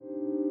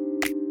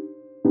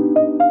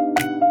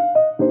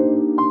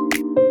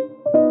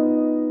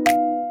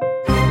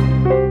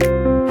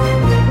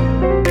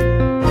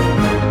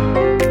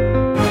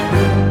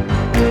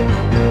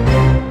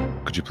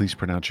Could you please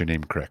pronounce your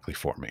name correctly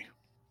for me?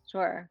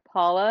 Sure.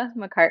 Paula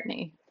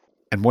McCartney.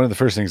 And one of the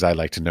first things I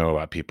like to know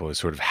about people is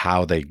sort of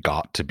how they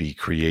got to be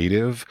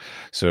creative.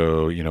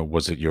 So,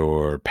 was it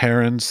your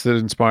parents that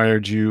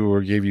inspired you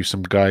or gave you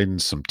some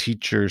guidance, some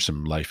teacher,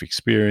 some life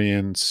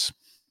experience?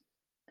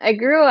 I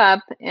grew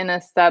up in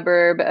a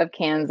suburb of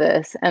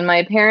Kansas, and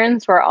my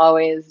parents were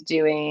always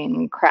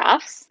doing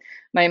crafts.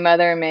 My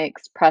mother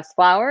makes press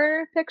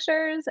flower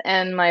pictures,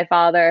 and my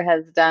father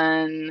has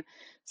done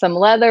some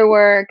leather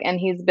work, and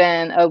he's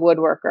been a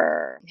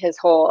woodworker his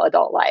whole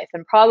adult life,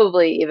 and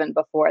probably even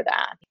before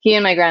that. He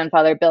and my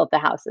grandfather built the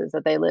houses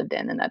that they lived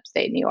in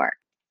upstate New York.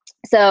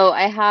 So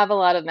I have a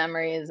lot of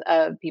memories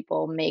of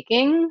people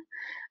making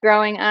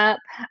growing up.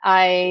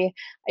 I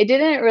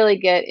didn't really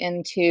get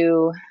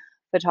into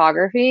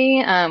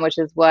photography, which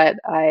is what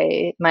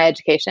I my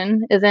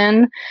education is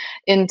in,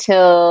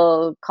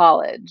 until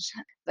college.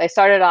 I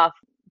started off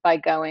by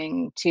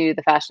going to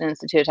the Fashion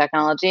Institute of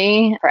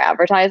Technology for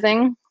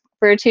advertising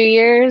for 2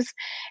 years.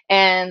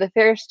 And the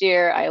first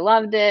year I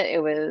loved it.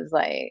 It was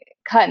like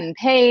cut and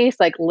paste,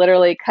 like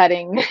literally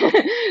cutting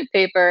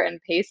paper and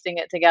pasting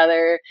it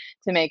together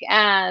to make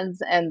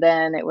ads. And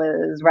then it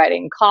was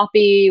writing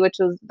copy, which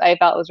was I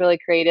felt was really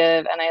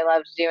creative and I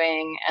loved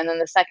doing. And then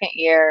the second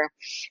year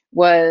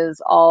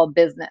was all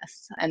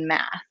business and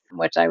math,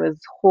 which I was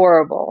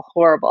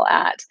horrible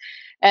at.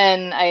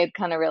 And I had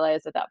kind of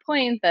realized at that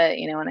point that,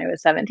 when I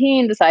was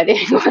 17,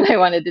 deciding what I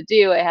wanted to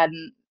do, I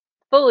hadn't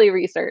fully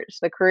researched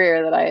the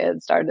career that I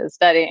had started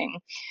studying.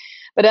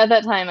 But at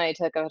that time, I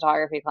took a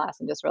photography class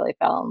and just really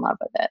fell in love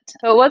with it.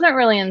 So it wasn't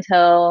really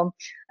until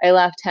I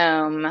left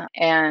home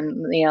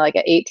and, like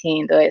at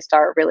 18, that I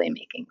start really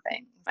making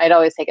things. I'd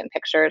always taken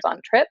pictures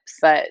on trips,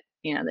 but,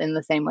 in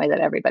the same way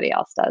that everybody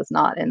else does,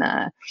 not in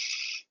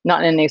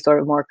any sort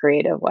of more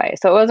creative way.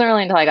 So it wasn't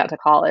really until I got to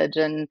college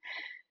and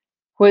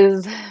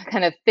was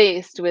kind of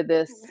faced with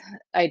this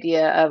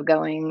idea of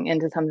going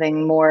into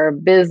something more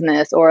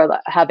business or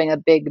having a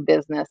big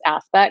business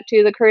aspect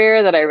to the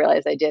career that I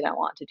realized I didn't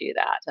want to do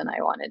that and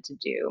I wanted to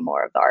do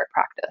more of the art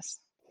practice.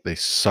 They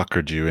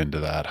suckered you into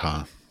that,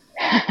 huh?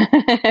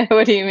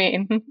 What do you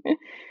mean?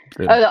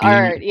 That Oh, the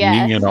art, being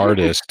yes. an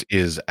artist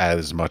is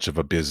as much of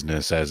a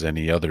business as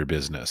any other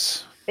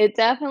business. It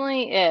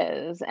definitely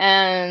is,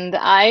 and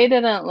I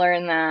didn't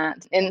learn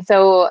that. And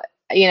so,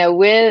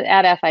 with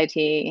at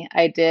FIT,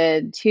 I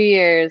did 2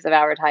 years of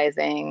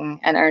advertising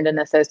and earned an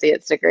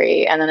associate's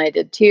degree, and then I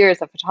did 2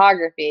 years of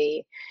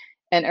photography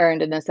and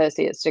earned an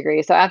associate's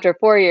degree. So after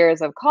 4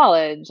 years of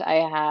college, I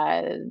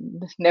had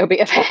no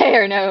BFA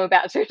or no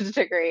bachelor's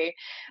degree.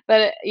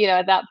 But,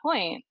 at that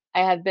point,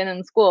 I had been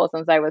in school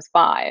since I was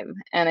 5,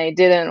 and I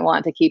didn't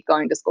want to keep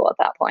going to school at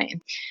that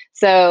point.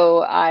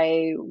 So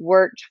I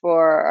worked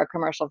for a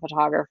commercial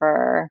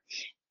photographer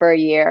for a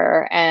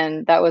year,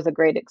 and that was a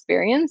great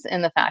experience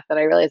in the fact that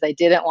I realized I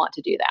didn't want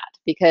to do that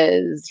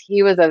because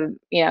he was a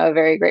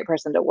very great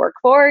person to work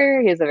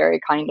for. He's a very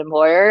kind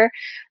employer,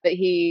 but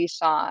he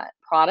shot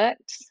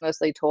products,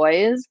 mostly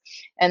toys,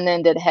 and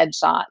then did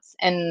headshots.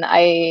 And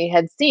I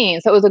had seen,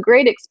 so it was a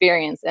great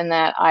experience in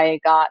that I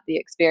got the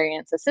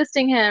experience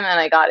assisting him and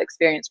I got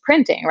experience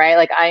printing, right?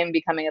 Like I am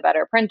becoming a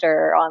better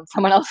printer on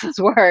someone else's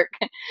work,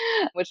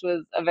 which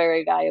was a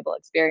very valuable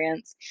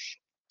experience.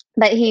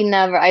 But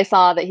I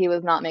saw that he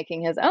was not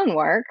making his own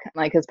work,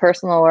 like his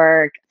personal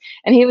work,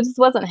 and just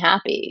wasn't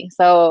happy.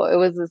 So it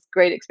was this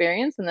great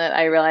experience, and that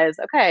I realized,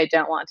 okay, I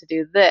don't want to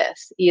do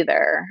this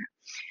either.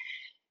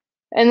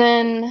 And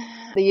then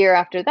the year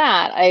after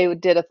that, I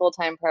did a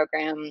full-time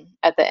program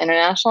at the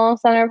International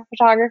Center for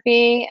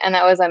Photography, and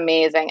that was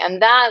amazing.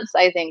 And that's,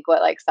 I think,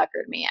 what like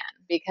suckered me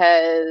in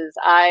because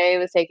I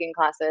was taking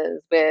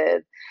classes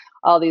with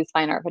all these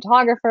fine art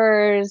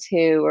photographers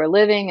who were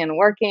living and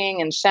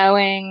working and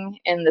showing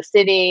in the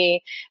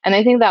city. And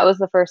I think that was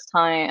the first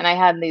time. And I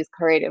had these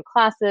creative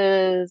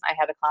classes. I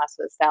had a class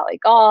with Sally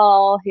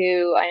Gall,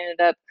 who I ended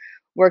up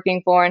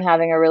working for and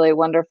having a really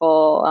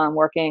wonderful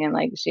working, and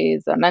like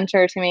she's a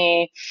mentor to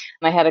me.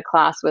 I had a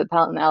class with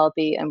Pelton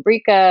Ellepy and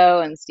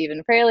Brico and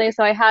Stephen Fraley.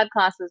 So I had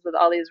classes with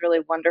all these really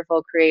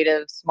wonderful,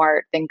 creative,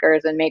 smart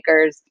thinkers and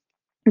makers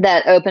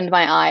that opened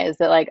my eyes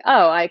that like,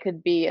 oh, I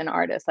could be an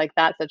artist. Like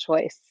that's a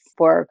choice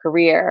for a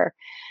career.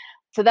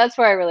 So that's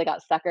where I really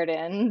got suckered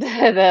into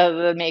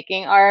the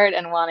making art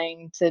and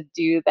wanting to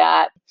do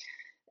that.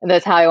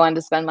 That's how I wanted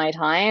to spend my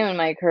time and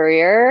my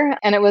career.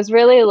 And it was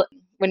really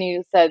when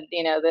you said,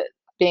 that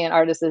being an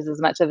artist is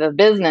as much of a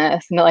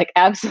business, and like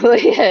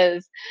absolutely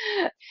is.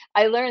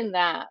 I learned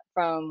that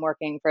from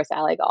working for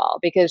Sally Gall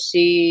because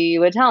she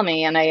would tell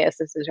me, and I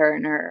assisted her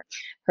in her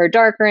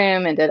dark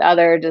room and did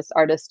other just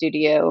artist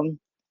studio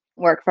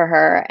work for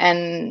her.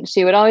 And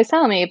she would always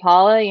tell me,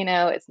 Paula,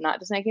 it's not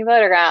just making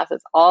photographs,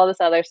 it's all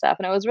this other stuff.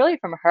 And it was really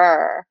from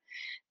her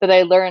that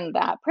I learned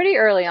that pretty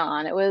early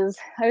on. I was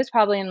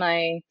probably in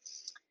my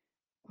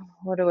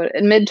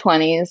mid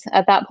 20s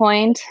at that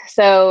point.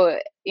 So,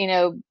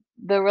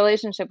 the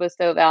relationship was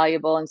so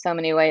valuable in so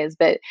many ways,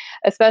 but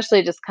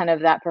especially just kind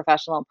of that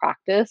professional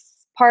practice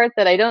part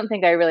that I don't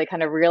think I really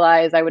kind of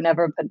realized I would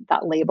never put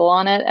that label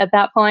on it at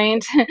that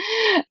point.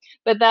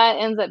 But that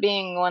ends up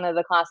being one of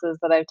the classes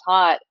that I've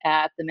taught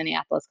at the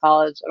Minneapolis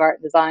College of Art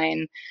and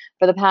Design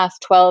for the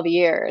past 12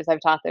 years.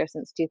 I've taught there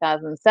since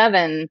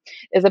 2007,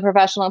 is a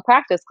professional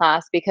practice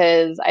class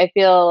because I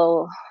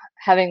feel,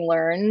 having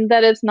learned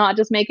that it's not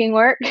just making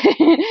work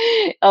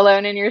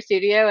alone in your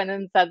studio and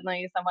then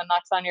suddenly someone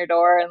knocks on your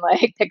door and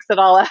like picks it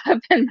all up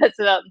and puts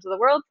it out into the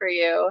world for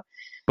you.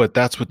 But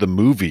that's what the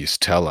movies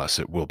tell us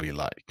it will be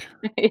like.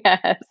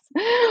 Yes.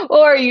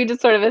 Or you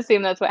just sort of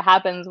assume that's what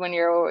happens when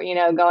you're,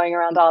 going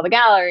around all the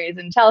galleries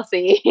in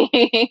Chelsea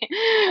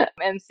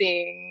and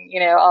seeing,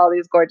 all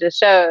these gorgeous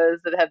shows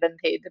that have been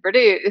paid to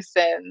produce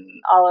and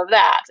all of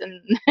that.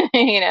 And,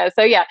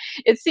 so yeah,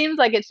 it seems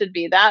like it should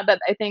be that. But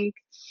I think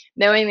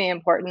knowing the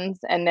importance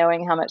and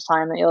knowing how much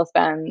time that you'll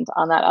spend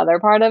on that other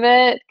part of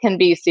it can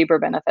be super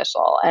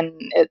beneficial. And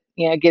it,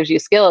 gives you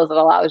skills that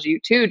allows you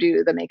to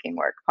do the making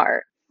work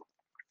part.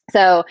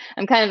 So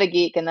I'm kind of a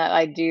geek in that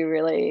I do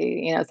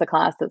really, it's a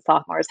class that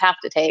sophomores have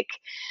to take.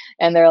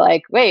 And they're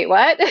like, wait,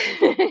 what?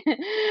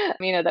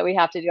 That we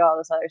have to do all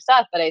this other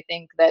stuff. But I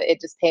think that it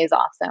just pays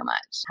off so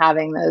much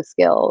having those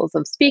skills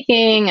of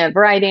speaking, of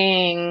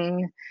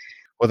writing.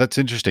 Well, that's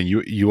interesting.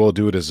 You all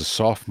do it as a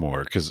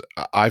sophomore because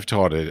I've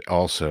taught it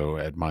also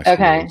at my schools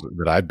Okay.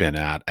 that I've been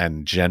at,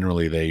 and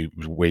generally they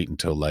wait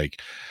until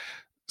like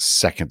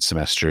second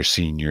semester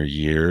senior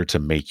year to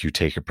make you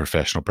take a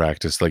professional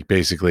practice. Like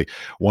basically,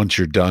 once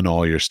you're done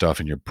all your stuff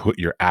and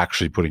you're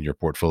actually putting your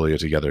portfolio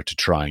together to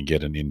try and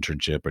get an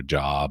internship, a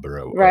job,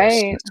 or Right.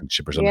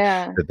 assistantship or something,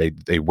 Yeah.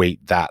 that they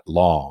wait that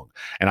long.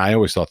 And I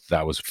always thought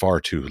that was far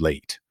too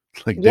late.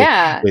 Like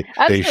Yeah,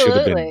 they should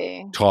have been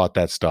absolutely. taught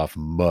that stuff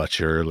much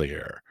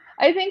earlier.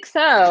 I think so.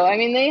 I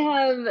mean,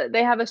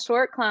 they have a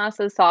short class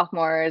as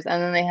sophomores,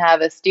 and then they have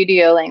a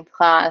studio length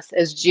class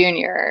as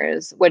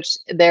juniors, which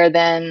they're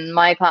then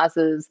my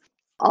classes,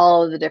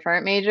 all of the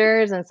different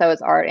majors, and so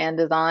it's art and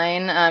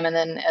design. And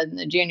then as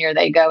a junior,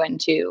 they go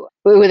into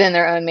within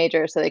their own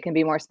major, so they can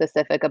be more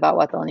specific about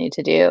what they'll need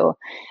to do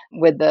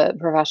with the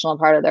professional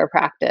part of their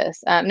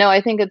practice. No,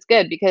 I think it's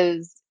good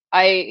because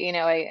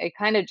I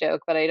kind of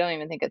joke, but I don't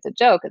even think it's a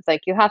joke. It's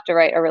like you have to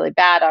write a really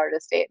bad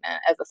artist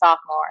statement as a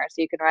sophomore,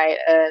 so you can write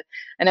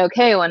an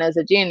okay one as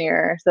a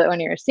junior, so that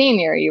when you're a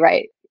senior, you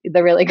write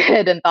the really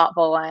good and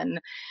thoughtful one.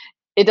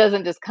 It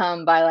doesn't just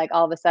come by like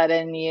all of a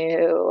sudden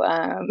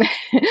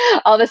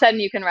all of a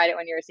sudden you can write it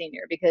when you're a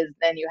senior because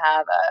then you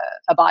have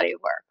a body of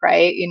work,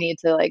 right? You need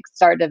to like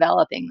start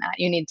developing that.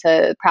 You need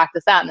to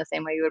practice that in the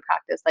same way you would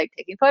practice like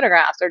taking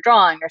photographs or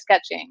drawing or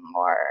sketching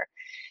or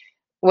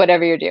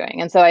whatever you're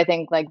doing. And so I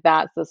think like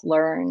that's this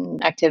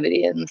learn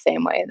activity in the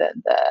same way that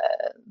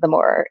the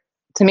more,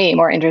 to me,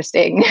 more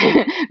interesting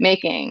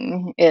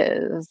making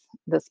is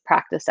this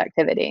practice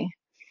activity.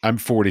 I'm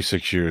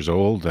 46 years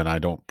old and I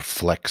don't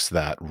flex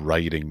that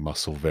writing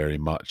muscle very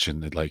much.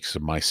 And like,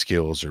 so my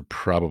skills are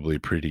probably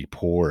pretty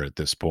poor at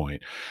this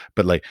point.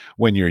 But like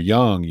when you're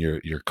young,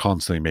 you're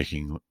constantly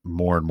making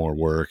more and more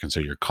work. And so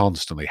you're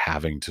constantly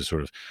having to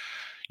sort of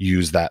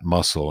use that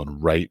muscle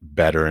and write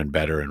better and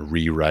better and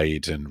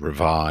rewrite and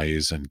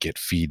revise and get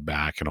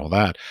feedback and all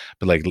that.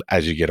 But like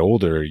as you get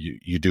older,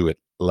 you do it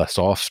less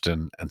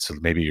often. And so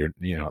maybe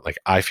like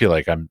I feel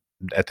like I'm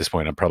at this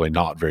point, I'm probably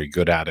not very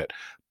good at it.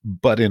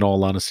 But in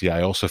all honesty,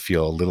 I also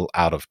feel a little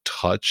out of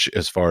touch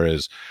as far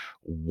as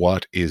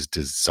what is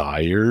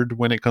desired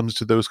when it comes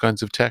to those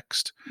kinds of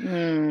text. Because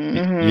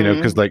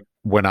Mm-hmm. like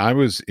when I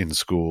was in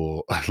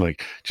school,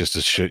 like just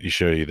to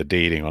show you the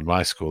dating on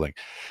my schooling,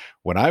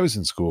 when I was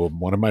in school,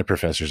 one of my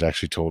professors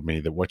actually told me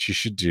that what you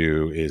should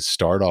do is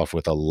start off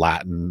with a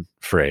Latin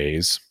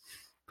phrase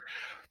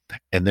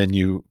and then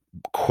you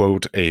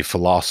quote a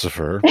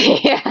philosopher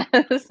Yes.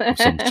 of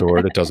some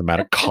sort. It doesn't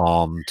matter,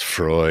 Kant,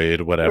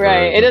 Freud, whatever,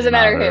 Right. it It doesn't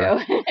doesn't matter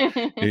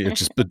matter. who. You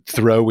just but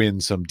throw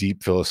in some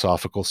deep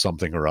philosophical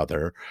something or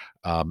other,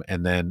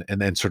 and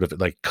then sort of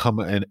like come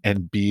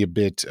and be a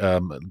bit,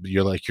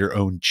 you're like your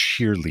own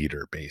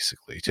cheerleader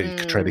basically to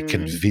try to Mm,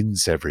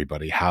 convince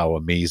everybody how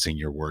amazing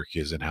your work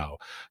is and how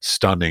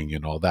stunning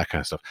and all that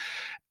kind of stuff.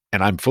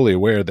 And I'm fully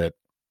aware that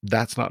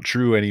that's not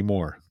true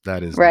anymore.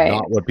 That is right.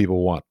 not what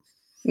people want.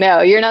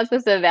 No, you're not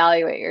supposed to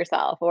evaluate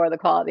yourself or the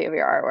quality of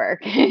your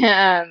artwork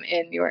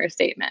in your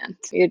statement.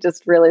 You're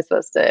just really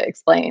supposed to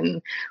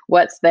explain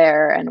what's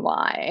there and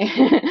why.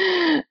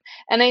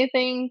 And I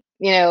think,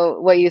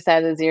 what you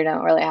said is you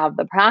don't really have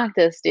the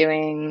practice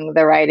doing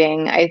the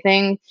writing. I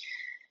think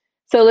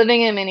so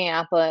living in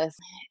Minneapolis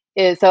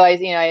is so I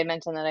had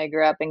mentioned that I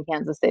grew up in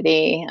Kansas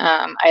City.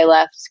 I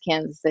left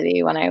Kansas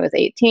City when I was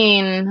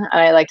 18. And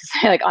I like to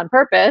say like on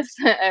purpose.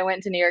 I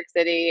went to New York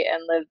City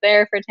and lived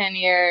there for 10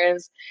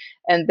 years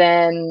and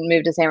then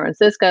moved to San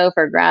Francisco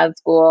for grad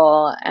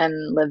school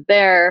and lived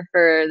there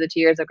for the 2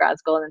 years of grad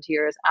school and the 2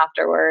 years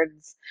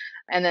afterwards.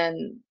 And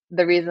then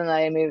the reason that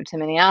I moved to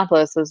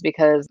Minneapolis was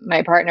because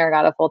my partner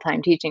got a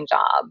full-time teaching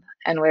job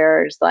and we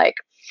were just like,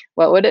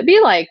 what would it be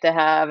like to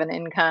have an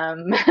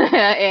income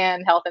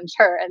and health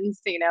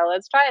insurance?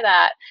 Let's try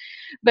that.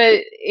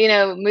 But,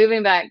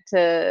 moving back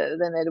to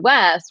the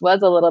Midwest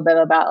was a little bit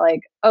about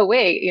like, oh,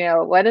 wait,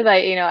 what did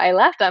I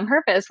left on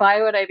purpose.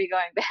 Why would I be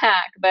going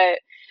back? But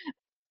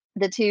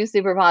the two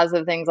super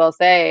positive things I'll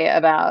say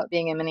about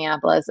being in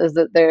Minneapolis is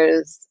that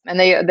and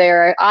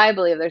they're, I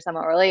believe they're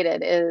somewhat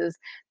related, is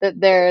that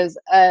there's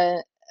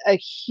a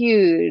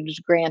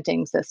huge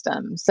granting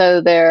system.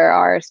 So there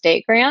are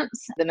state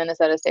grants, the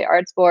Minnesota State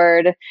Arts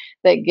Board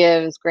that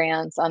gives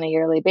grants on a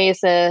yearly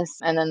basis.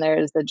 And then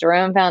there's the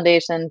Jerome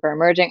Foundation for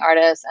emerging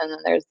artists. And then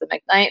there's the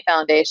McKnight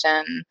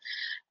Foundation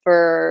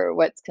for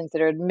what's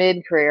considered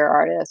mid-career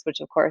artists,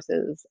 which of course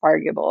is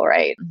arguable,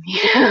 right?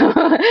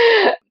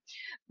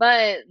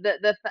 But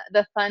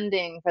the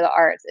funding for the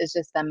arts is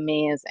just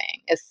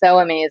amazing. It's so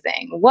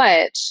amazing.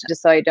 Which,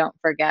 just so I don't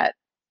forget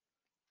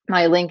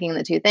my linking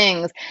the two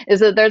things, is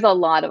that there's a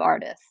lot of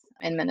artists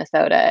in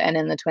Minnesota and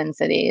in the Twin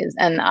Cities.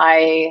 And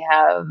I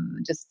have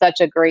just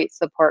such a great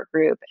support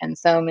group and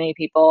so many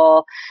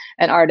people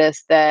and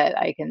artists that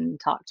I can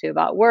talk to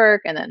about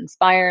work and that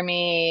inspire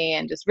me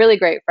and just really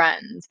great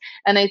friends.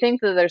 And I think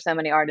that there's so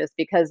many artists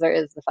because there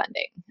is the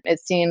funding. It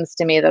seems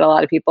to me that a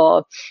lot of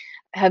people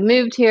have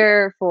moved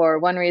here for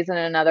one reason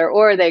or another,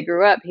 or they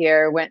grew up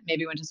here,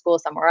 maybe went to school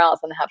somewhere else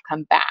and have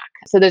come back.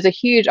 So there's a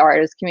huge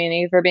artist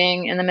community for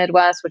being in the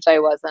Midwest, which I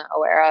wasn't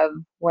aware of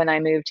when I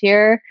moved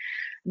here.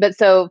 But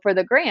so for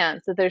the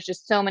grants, that there's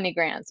just so many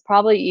grants,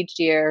 probably each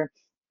year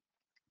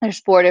there's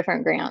 4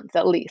 different grants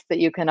at least that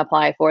you can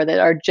apply for that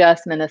are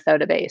just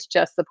Minnesota based,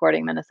 just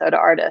supporting Minnesota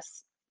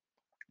artists.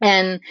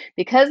 And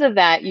because of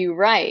that, you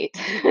write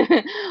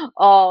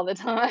all the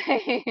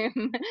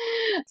time.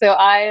 So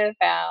I have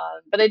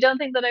found, but I don't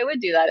think that I would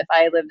do that if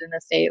I lived in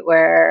a state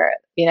where,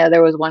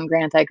 there was one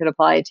grant I could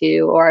apply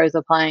to, or I was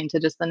applying to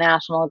just the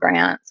national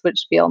grants,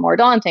 which feel more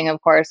daunting,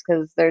 of course,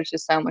 because there's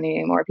just so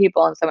many more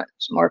people and so much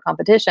more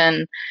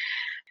competition.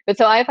 But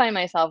so I find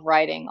myself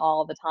writing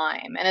all the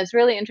time. And it's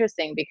really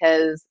interesting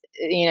because,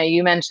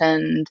 you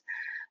mentioned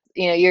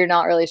you're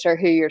not really sure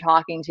who you're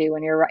talking to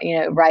when you're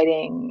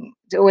writing,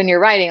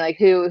 like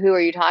who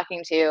are you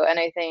talking to. And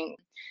I think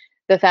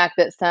the fact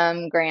that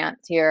some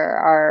grants here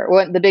are,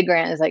 the big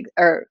grant is like,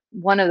 or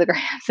one of the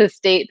grants is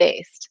state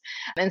based.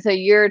 And so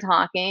you're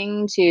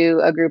talking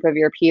to a group of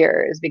your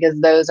peers because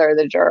those are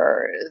the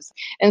jurors.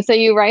 And so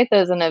you write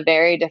those in a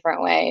very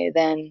different way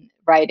than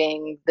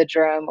writing the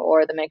Jerome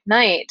or the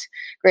McKnight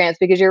grants,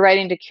 because you're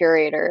writing to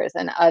curators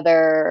and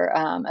other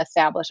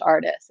established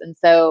artists. And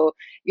so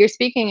you're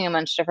speaking in a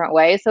much different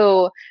way.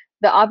 So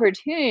the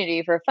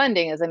opportunity for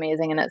funding is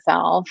amazing in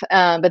itself,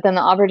 but then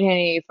the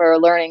opportunity for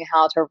learning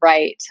how to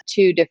write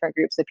to different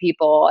groups of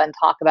people and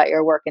talk about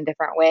your work in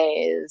different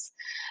ways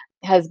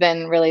has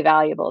been really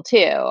valuable too.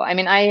 I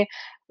mean,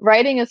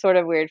 writing is sort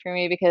of weird for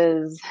me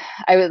because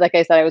like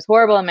I said, I was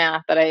horrible in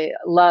math, but I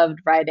loved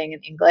writing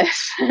in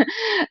English.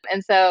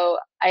 And so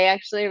I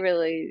actually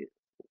really,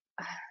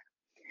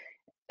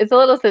 it's a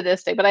little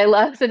sadistic, but I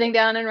love sitting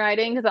down and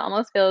writing because it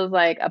almost feels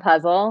like a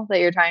puzzle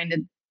that you're trying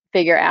to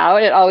figure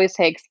out. It always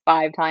takes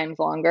 5 times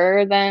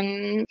longer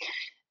than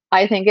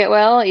I think it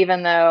will,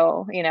 even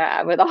though,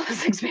 with all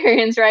this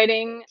experience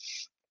writing,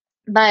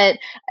 but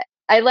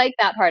I like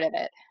that part of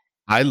it.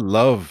 I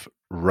love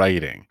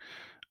writing.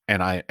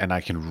 And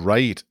I can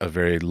write a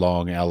very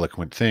long,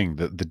 eloquent thing.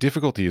 The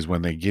difficulty is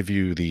when they give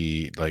you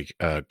the, like,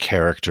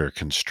 character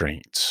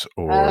constraints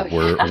or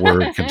Oh,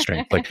 word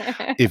constraints. Like,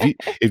 yeah.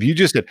 if you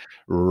just said,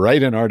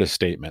 "Write an artist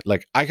statement,"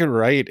 like, I could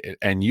write it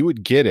and you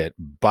would get it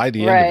by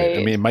the end of it. I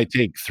Right. mean, it might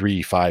take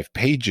 3, 5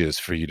 pages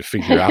for you to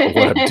figure out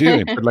what I'm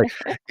doing, but, like,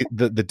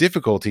 the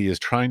difficulty is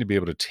trying to be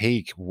able to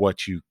take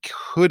what you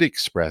could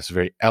express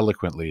very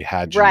eloquently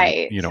had you,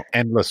 Right.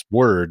 endless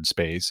word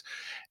space,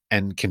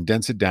 and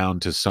condense it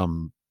down to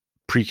some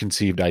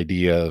preconceived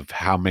idea of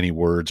how many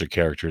words or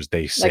characters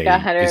they Like say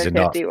is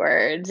enough. 150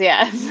 words,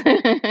 yes.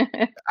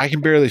 I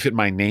can barely fit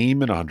my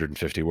name in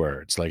 150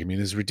 words. Like, I mean,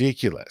 it's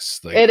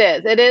ridiculous. Like,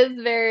 It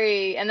is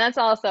very, and that's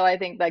also, I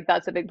think, like,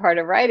 that's a big part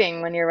of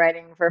writing when you're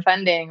writing for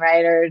funding,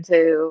 right? Or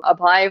to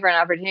apply for an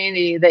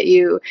opportunity that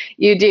you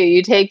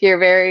take your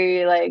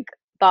very, like,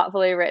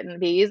 thoughtfully written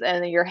piece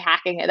and then you're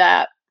hacking it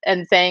up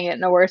and saying it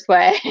in a worse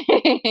way.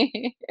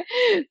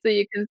 So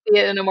you can see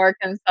it in a more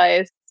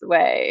concise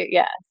way.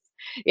 Yeah.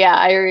 Yeah,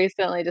 I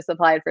recently just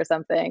applied for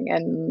something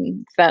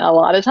and spent a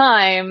lot of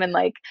time and,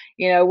 like,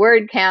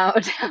 word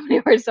count. How many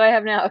words do I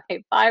have now?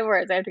 Okay, 5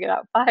 words. I have to get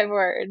out 5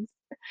 words.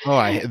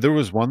 oh, there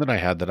was one that I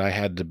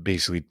had to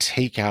basically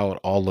take out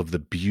all of the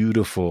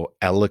beautiful,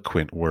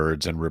 eloquent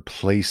words and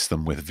replace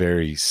them with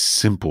very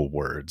simple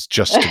words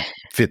just to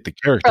fit the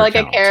For, character like,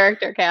 a count.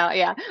 character count,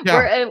 yeah.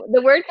 Yeah.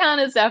 The word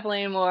count is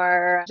definitely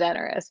more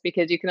generous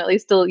because you can at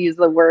least still use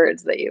the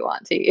words that you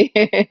want to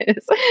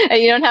use,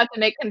 and you don't have to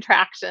make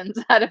contractions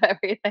out of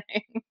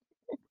everything.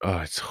 Oh,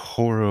 it's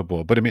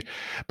horrible. But I mean,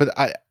 but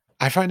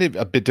I find it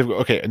a bit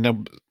difficult. Okay, and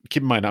now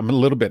keep in mind I'm a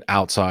little bit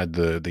outside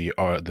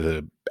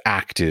the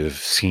active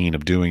scene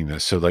of doing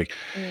this. So, like,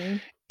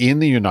 Mm, in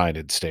the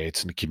United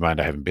States, and keep in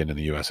mind I haven't been in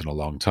the US in a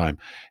long time.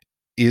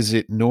 is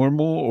it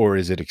normal or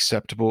is it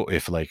acceptable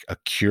if like a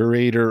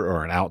curator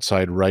or an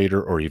outside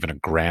writer or even a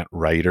grant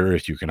writer,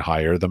 if you can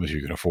hire them, if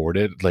you can afford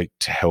it, like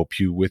to help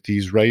you with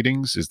these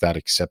writings? Is that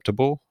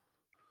acceptable?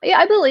 Yeah,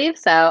 I believe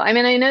so. I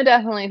mean, I know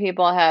definitely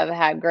people have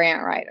had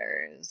grant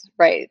writers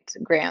write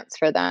grants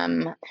for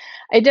them.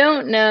 I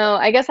don't know.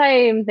 I guess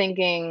I'm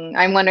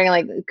wondering,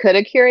 like, could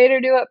a curator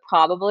do it?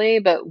 Probably,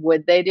 but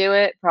would they do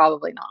it?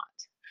 Probably not.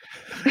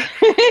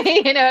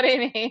 You know what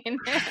I mean?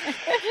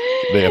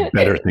 They have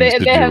better things to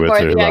They do have with more,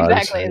 their yeah,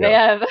 lives. exactly. They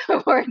Yeah.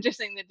 have more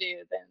interesting to do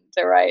than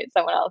to write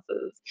someone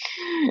else's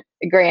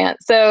grant.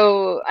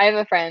 So I have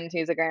a friend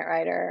who's a grant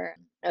writer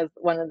as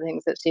one of the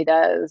things that she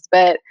does,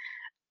 but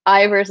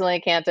I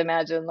personally can't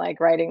imagine, like,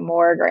 writing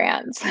more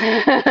grants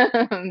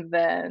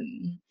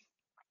than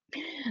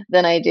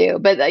than I do.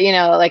 But,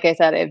 like I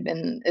said, I've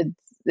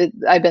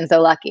been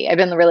so lucky. I've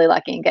been really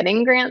lucky in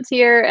getting grants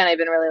here, and I've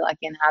been really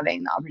lucky in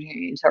having the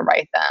opportunity to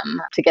write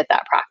them to get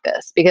that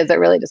practice because it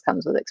really just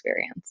comes with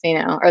experience,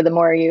 or the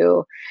more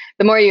you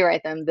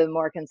write them, the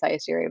more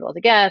concise you're able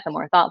to get, the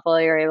more thoughtful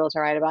you're able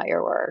to write about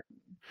your work.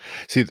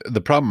 See,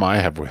 the problem I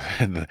have with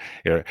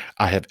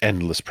I have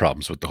endless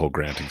problems with the whole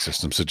granting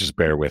system, so just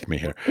bear with me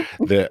here.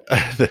 The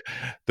the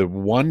the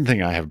one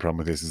thing I have a problem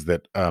with is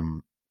that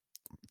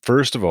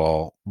first of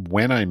all,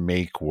 when I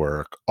make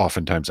work,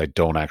 oftentimes I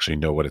don't actually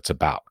know what it's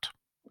about.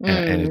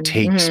 And it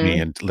takes me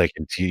Mhm. and like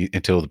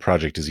until the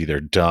project is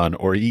either done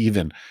or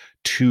even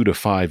 2 to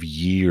 5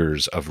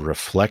 years of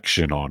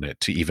reflection on it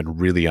to even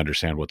really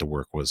understand what the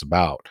work was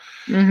about.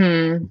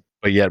 Mhm.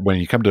 But yet when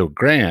you come to a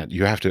grant,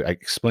 you have to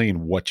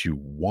explain what you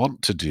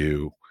want to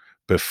do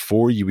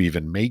before you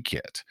even make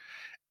it.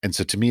 And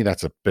so to me,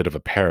 that's a bit of a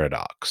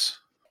paradox.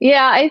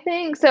 Yeah, I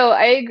think so.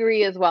 I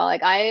agree as well.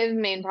 Like, I've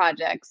made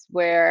projects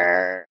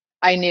where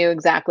I knew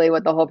exactly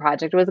what the whole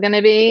project was going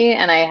to be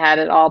and I had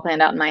it all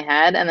planned out in my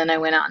head. And then I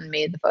went out and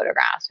made the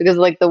photographs because,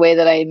 like, the way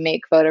that I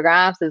make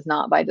photographs is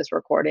not by just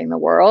recording the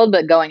world,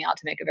 but going out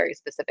to make a very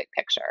specific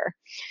picture.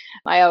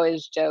 I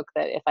always joke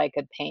that if I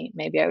could paint,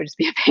 maybe I would just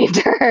be a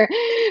painter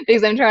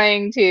because I'm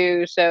trying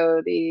to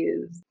show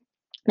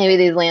maybe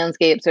these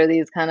landscapes or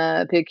these kind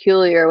of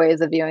peculiar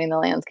ways of viewing the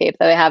landscape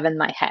that I have in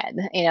my head,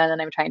 and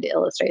then I'm trying to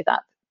illustrate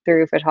that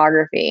through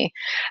photography.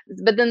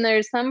 But then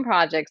there's some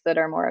projects that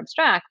are more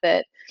abstract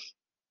that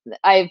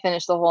I've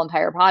finished the whole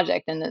entire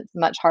project and it's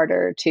much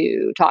harder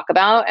to talk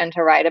about and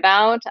to write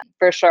about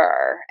for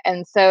sure.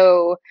 And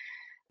so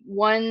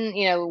one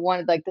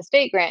like the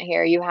state grant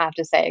here, you have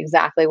to say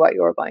exactly what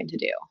you're going to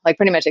do, like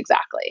pretty much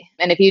exactly.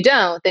 And if you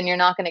don't, then you're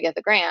not going to get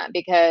the grant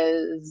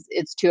because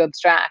it's too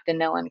abstract and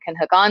no one can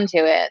hook on to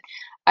it.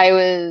 I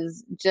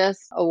was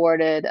just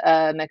awarded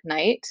a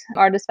McKnight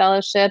Artist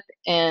Fellowship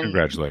in,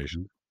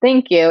 Congratulations.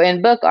 thank you,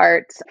 in book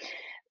arts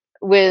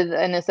with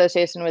an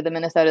association with the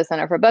Minnesota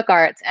Center for Book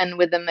Arts. And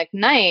with the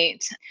McKnight,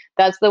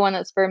 that's the one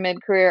that's for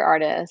mid career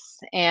artists.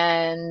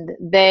 And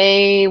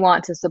they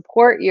want to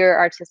support your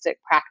artistic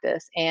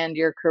practice and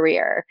your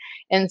career.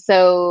 And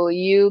so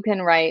you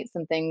can write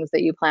some things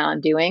that you plan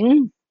on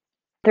doing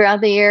throughout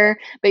the year,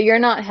 but you're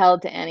not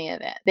held to any of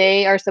it.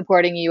 They are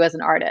supporting you as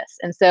an artist.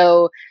 And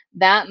so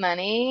that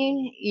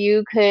money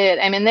you could,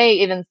 I mean,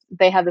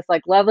 they have this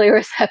like lovely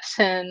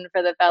reception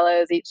for the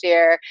fellows each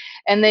year.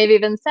 And they've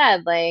even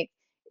said, like,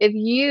 if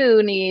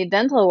you need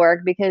dental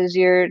work because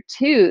your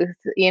tooth,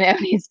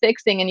 needs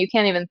fixing and you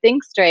can't even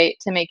think straight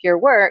to make your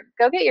work,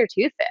 go get your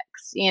tooth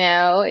fixed.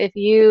 If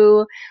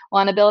you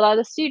want to build out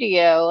a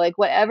studio, like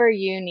whatever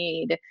you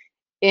need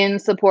in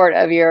support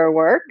of your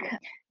work,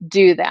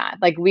 do that.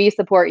 Like, we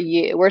support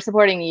you. We're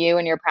supporting you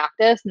in your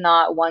practice,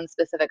 not one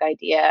specific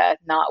idea,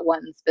 not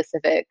one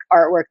specific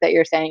artwork that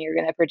you're saying you're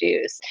going to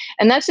produce.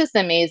 And that's just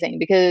amazing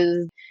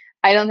because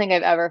I don't think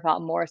I've ever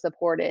felt more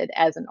supported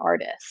as an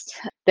artist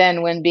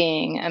than when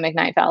being a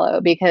McKnight Fellow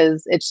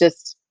because it's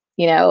just,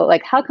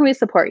 like, how can we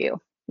support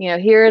you?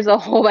 Here's a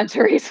whole bunch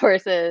of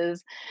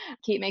resources.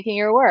 Keep making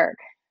your work.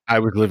 I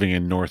was living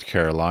in North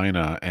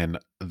Carolina, and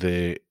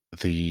the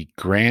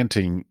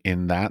granting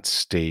in that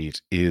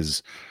state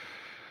is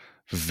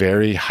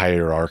very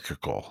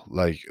hierarchical.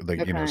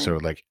 Okay. So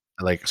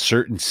like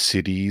certain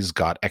cities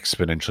got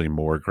exponentially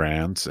more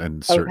grants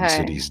and certain Okay.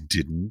 cities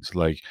didn't.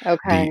 Like the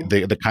Okay.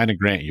 the the kind of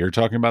grant you're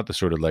talking about, the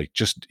sort of like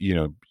just,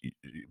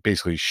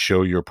 basically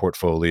show your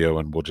portfolio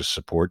and we'll just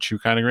support you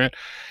kind of grant.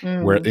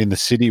 Where Mm. in the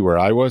city where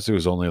I was, it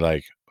was only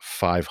like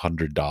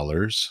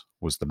 $500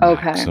 was the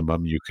Okay.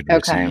 maximum you could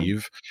Okay.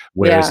 receive,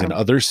 whereas Yeah. in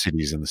other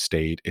cities in the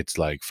state, it's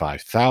like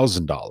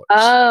 $5,000.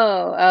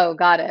 Oh, oh,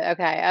 got it.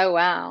 Okay. Oh,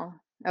 wow.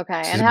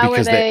 Okay. And how were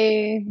Because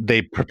they?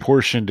 they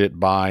proportioned it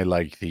by,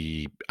 like,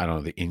 the I don't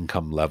know, the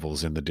income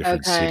levels in the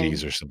different Okay.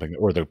 cities or something,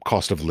 or the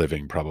cost of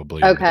living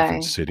probably in the different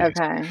Okay. cities.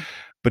 Okay.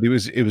 But it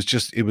was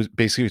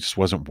basically it just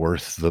wasn't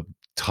worth the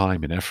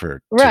time and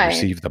effort to Right.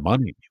 receive the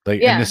money. Like,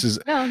 and Yeah. this is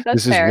No,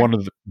 that's this is one fair.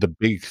 of the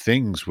big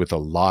things with a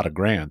lot of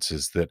grants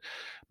is that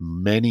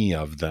many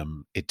of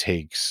them, it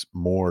takes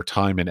more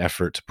time and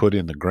effort to put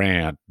in the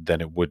grant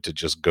than it would to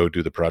just go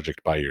do the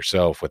project by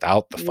yourself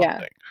without the Yeah.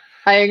 funding.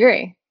 I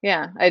agree.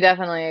 Yeah, I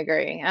definitely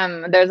agree.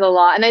 There's a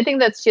lot, and I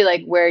think that's too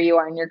like where you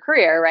are in your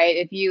career, right?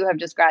 If you have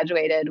just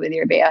graduated with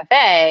your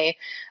BFA,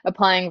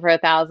 applying for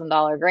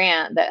 $1,000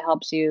 grant that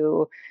helps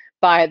you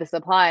buy the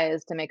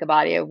supplies to make a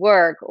body of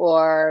work,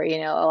 or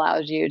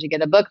allows you to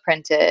get a book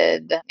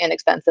printed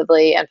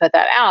inexpensively and put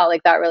that out,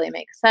 like that really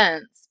makes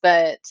sense.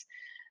 But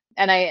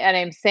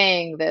I'm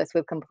saying this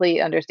with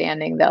complete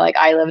understanding that like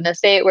I live in a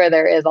state where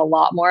there is a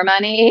lot more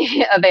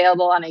money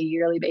available on a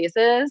yearly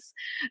basis,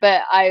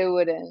 but I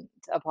wouldn't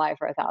apply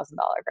for $1,000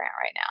 grant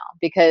right now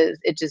because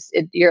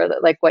you're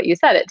like what you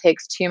said, it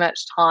takes too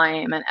much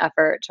time and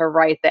effort to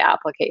write the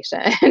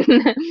application.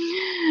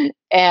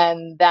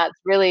 And that's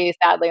really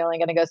sadly only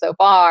going to go so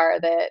far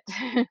that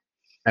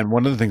And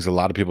one of the things a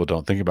lot of people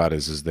don't think about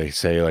is they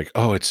say like,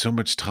 "Oh, it's so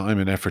much time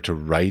and effort to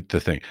write the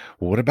thing."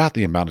 Well, what about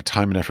the amount of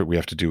time and effort we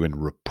have to do in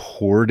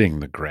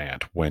reporting the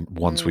grant when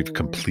once we've mm,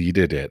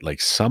 completed it?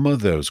 Like some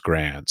of those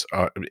grants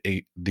are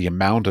the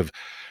amount of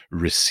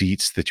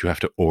receipts that you have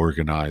to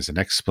organize and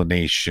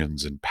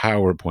explanations and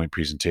PowerPoint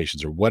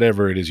presentations or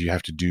whatever it is you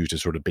have to do to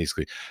sort of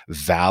basically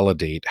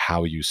validate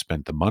how you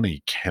spent the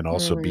money can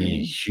also be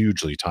mm.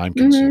 hugely time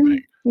consuming.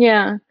 Mhm.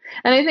 Yeah.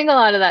 And I think a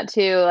lot of that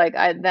too, like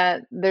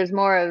that there's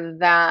more of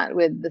that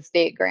with the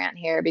state grant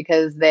here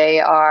because they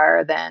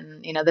are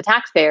then, the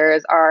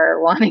taxpayers are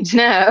wanting to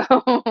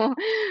know,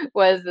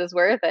 was this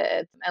worth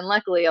it? And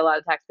luckily a lot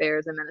of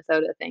taxpayers in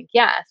Minnesota think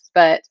yes,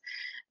 but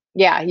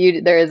yeah,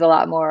 there is a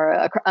lot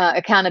more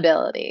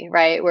accountability,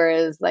 right?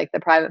 Whereas like the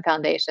private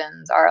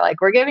foundations are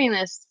like, we're giving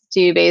this to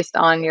you based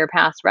on your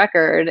past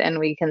record, and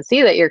we can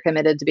see that you're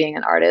committed to being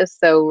an artist.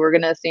 So we're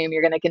going to assume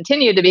you're going to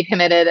continue to be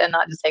committed and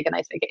not just take a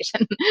nice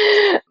vacation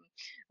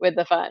with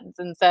the funds.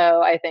 And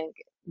so I think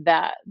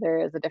that there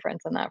is a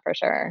difference in that for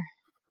sure.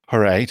 All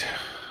right.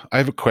 I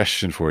have a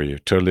question for you.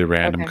 Totally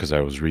random Okay. because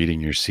I was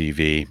reading your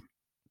CV.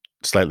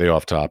 Slightly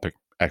off topic,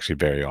 actually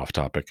very off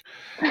topic.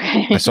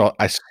 I Okay. saw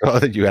I saw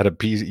that you had a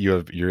piece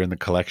you're in the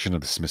collection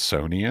of the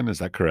Smithsonian, is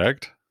that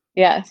correct?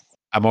 Yes.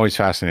 I'm always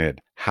fascinated.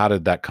 How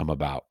did that come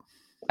about?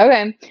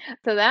 Okay.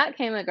 So that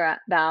came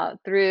about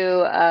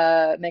through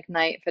a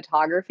McKnight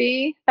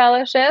Photography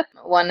Fellowship.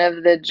 One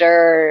of the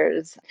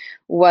jurors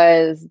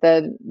was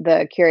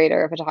the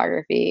curator of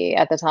photography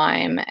at the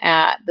time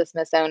at the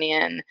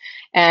Smithsonian.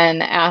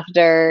 And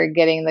after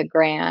getting the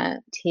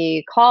grant,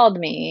 he called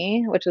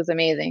me, which was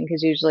amazing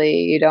because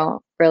usually you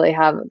don't really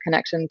have a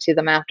connection to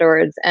them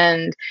afterwards,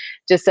 and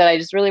just said, I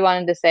just really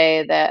wanted to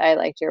say that I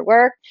liked your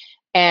work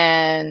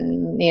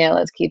and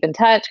let's keep in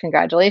touch,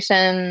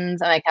 congratulations.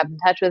 And I kept in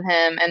touch with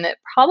him, and I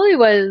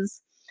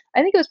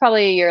think it was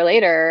probably a year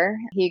later,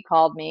 he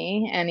called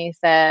me and he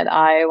said,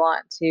 I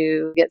want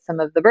to get some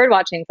of the bird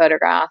watching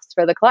photographs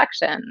for the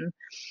collection.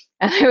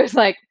 And I was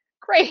like,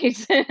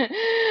 great.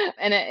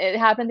 And it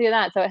happened through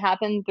that. So it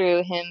happened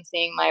through him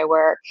seeing my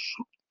work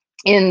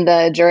in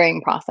the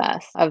jurying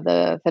process of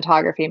the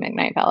photography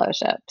McKnight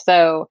Fellowship.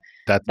 So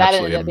That's that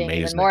ended absolutely up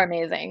being even more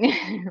amazing.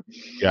 amazing.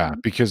 Yeah,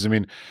 because, I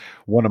mean,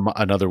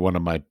 another one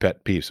of my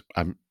pet peeves,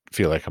 I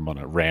feel like I'm on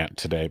a rant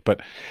today,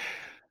 but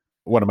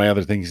one of my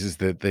other things is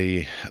that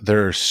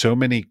there are so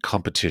many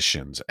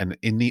competitions, and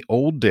in the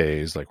old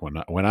days, like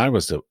when I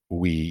was a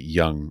wee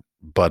young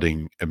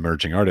budding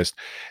emerging artist,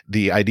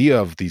 the idea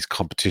of these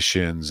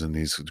competitions and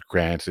these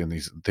grants and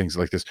these things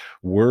like this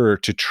were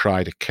to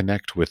try to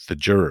connect with the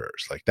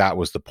jurors. Like that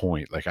was the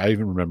point. Like I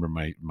even remember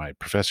my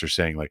professor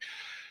saying like,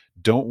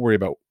 don't worry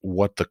about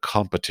what the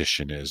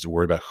competition is,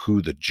 worry about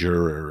who the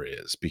juror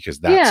is, because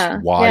that's Yeah,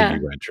 why yeah,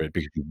 you enter it,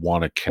 because you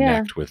want to yeah.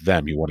 connect with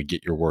them. You want to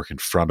get your work in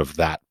front of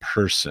that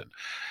person.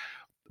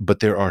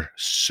 But there are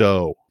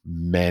so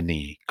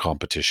many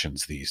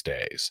competitions these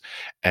days.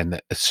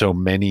 And so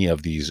many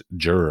of these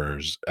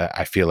jurors,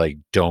 I feel like,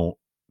 don't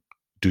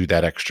do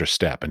that extra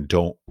step and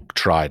don't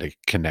try to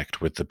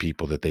connect with the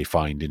people that they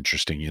find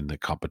interesting in the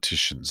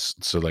competitions.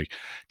 So, like,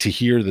 to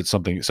hear that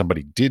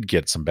somebody did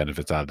get some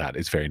benefits out of that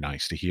is very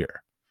nice to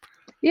hear.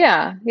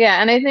 Yeah,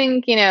 yeah, and I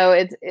think,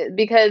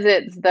 because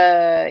it's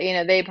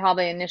they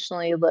probably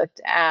initially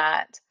looked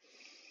at,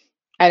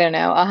 I don't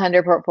know,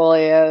 100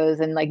 portfolios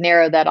and like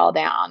narrowed that all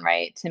down,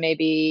 right, to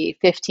maybe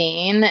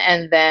 15.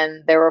 And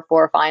then there were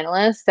 4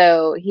 finalists.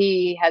 So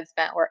he had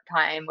spent work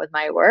time with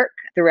my work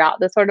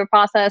throughout this sort of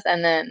process.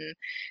 And then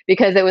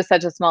because it was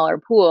such a smaller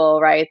pool,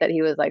 right, that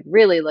he was like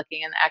really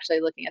looking and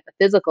actually looking at the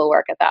physical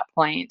work at that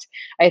point,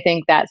 I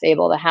think that's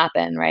able to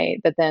happen, right?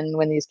 But then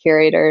when these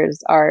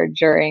curators are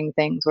juring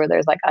things where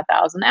there's like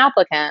 1,000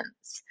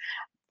 applicants,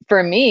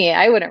 for me,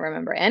 I wouldn't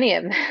remember any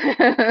of them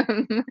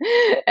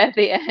at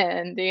the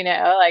end,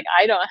 like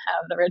I don't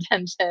have the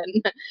retention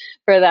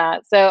for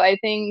that. So I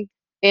think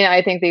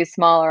these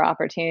smaller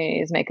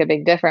opportunities make a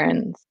big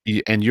difference.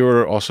 And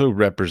you're also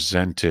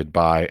represented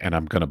by, and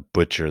I'm going to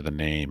butcher the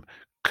name,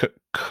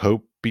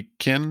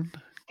 Kopikin.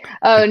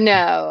 Oh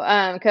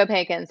no,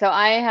 Copenhagen. So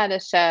I had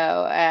a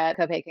show at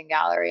Copenhagen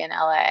Gallery in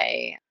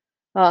LA.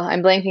 Oh,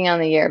 I'm blanking on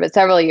the year, but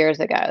several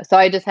years ago. So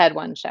I just had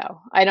one show.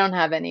 I don't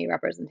have any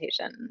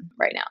representation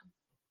right now.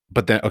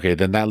 But then, okay,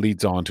 then that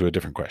leads on to a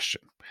different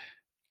question.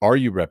 Are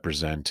you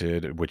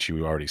represented? Which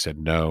you already said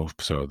no,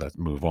 so that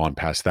move on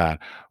past that.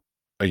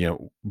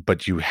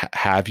 But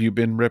have you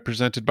been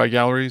represented by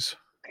galleries?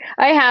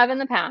 I have in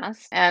the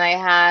past, and I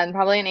had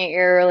probably an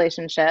 8-year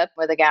relationship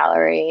with a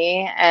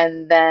gallery,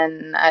 and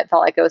then I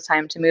felt like it was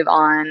time to move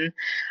on.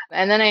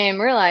 And then I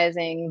am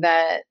realizing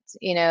that,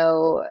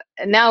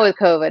 now with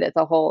COVID, it's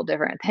a whole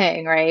different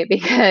thing, right?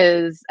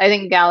 Because I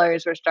think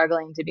galleries were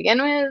struggling to begin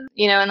with,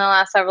 in the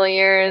last several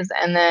years.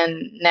 And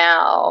then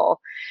now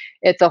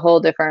it's a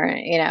whole different,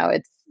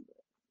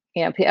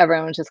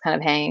 everyone's just kind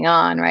of hanging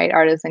on, right?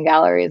 Artists and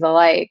galleries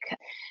alike.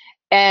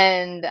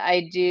 And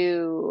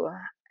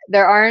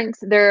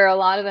there are a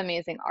lot of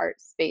amazing art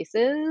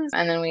spaces.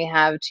 And then we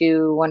have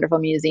two wonderful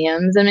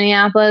museums in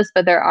Minneapolis,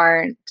 but there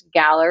aren't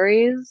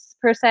galleries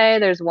per se.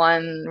 There's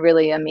one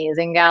really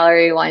amazing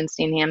gallery,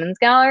 Weinstein Hammond's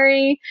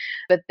Gallery,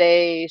 but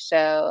they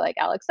show like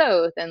Alex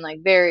Oath and like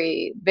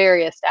very,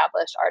 very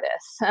established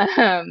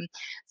artists.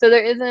 So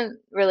there isn't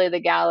really the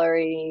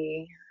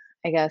gallery,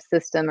 I guess,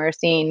 system or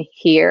scene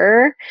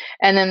here.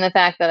 And then the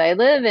fact that I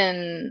live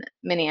in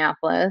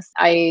Minneapolis,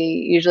 I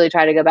usually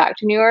try to go back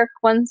to New York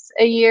once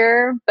a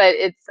year, but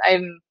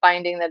I'm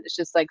finding that it's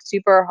just like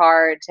super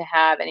hard to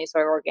have any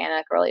sort of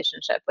organic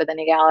relationship with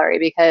any gallery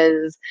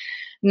because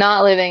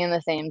not living in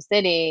the same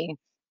city,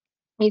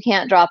 you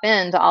can't drop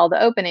into all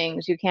the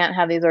openings. You can't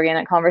have these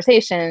organic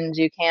conversations.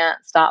 You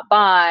can't stop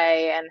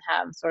by and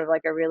have sort of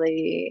like a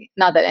really,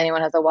 not that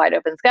anyone has a wide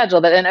open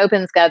schedule, but an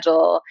open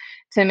schedule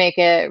to make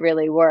it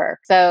really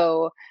work.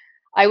 So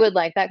I would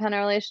like that kind of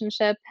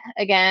relationship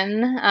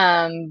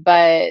again.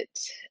 But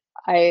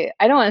I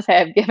don't want to say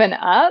I've given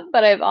up,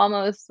 but I've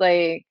almost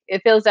like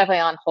it feels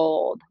definitely on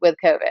hold with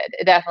COVID.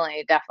 It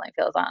definitely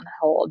feels on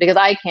hold because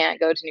I can't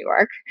go to New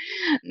York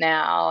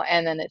now,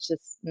 and then it's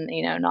just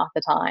not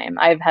the time.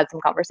 I've had some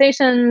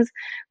conversations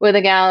with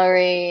a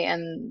gallery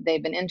and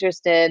they've been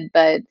interested,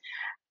 but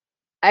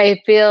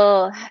I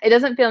feel it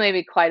doesn't feel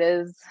maybe quite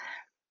as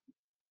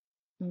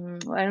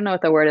I don't know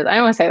what the word is. I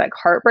don't want to say like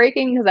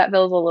heartbreaking because that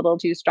feels a little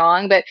too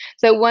strong. But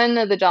so one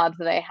of the jobs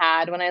that I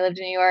had when I lived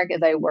in New York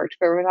is I worked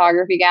for a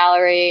photography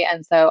gallery.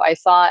 And so I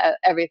saw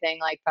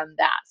everything like from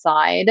that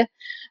side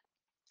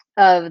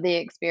of the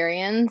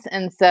experience.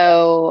 And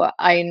so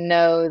I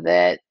know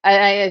that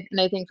and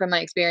I think from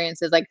my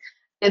experiences, like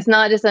it's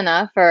not just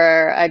enough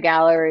for a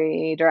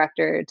gallery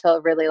director to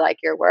really like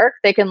your work.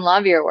 They can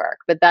love your work,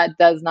 but that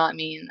does not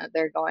mean that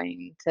they're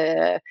going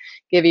to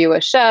give you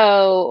a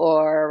show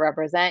or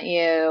represent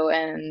you.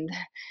 And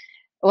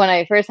when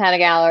I first had a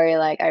gallery,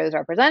 like I was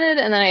represented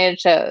and then I had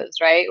shows,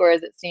 right?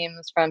 Whereas it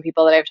seems from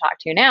people that I've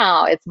talked to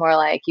now, it's more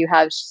like you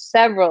have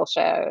several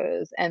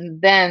shows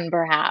and then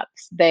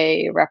perhaps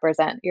they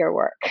represent your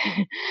work.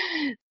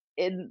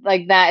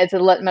 Like that, it's a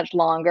much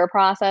longer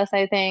process,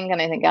 I think.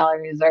 And I think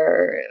galleries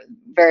are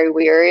very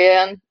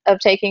weary of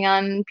taking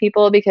on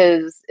people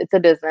because it's a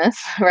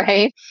business,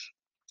 right?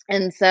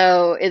 And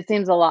so it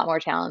seems a lot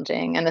more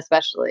challenging, and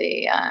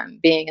especially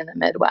being in the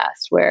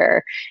Midwest,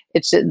 where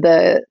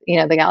the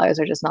galleries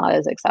are just not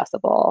as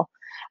accessible.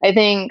 I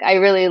think I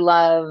really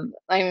love.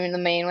 I mean, the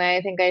main way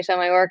I think I show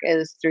my work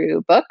is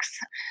through books,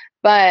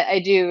 but I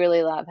do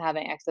really love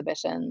having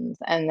exhibitions,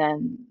 and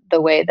then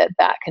the way that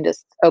that can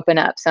just open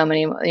up so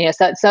many,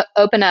 so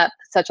open up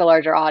such a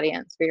larger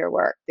audience for your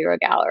work through a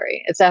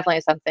gallery. It's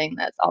definitely something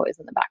that's always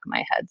in the back of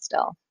my head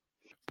still.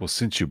 Well,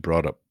 since you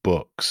brought up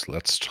books,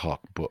 let's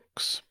talk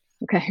books.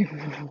 Okay.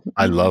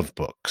 I love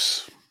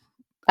books.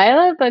 I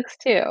love books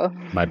too.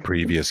 My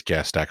previous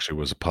guest actually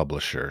was a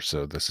publisher,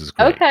 so this is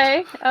great.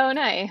 Okay. Oh,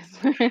 nice.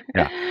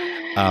 Yeah.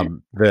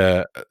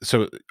 The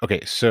so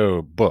okay,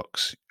 so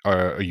books.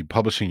 Are you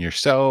publishing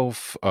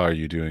yourself? Are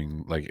you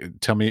doing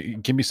tell me,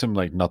 give me some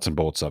like nuts and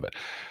bolts of it.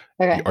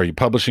 Okay. Are you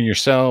publishing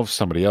yourself?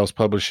 Somebody else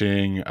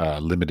publishing?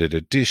 Limited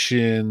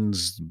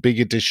editions,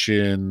 big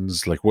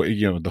editions? Like what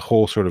the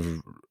whole sort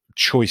of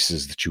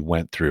choices that you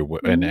went through,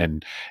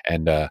 Mhm.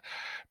 and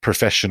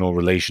professional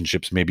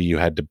relationships maybe you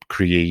had to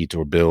create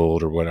or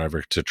build or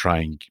whatever to try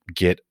and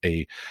get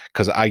a,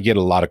 because I get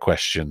a lot of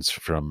questions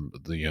from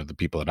the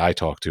people that I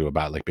talk to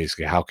about like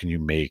basically how can you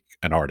make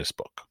an artist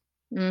book.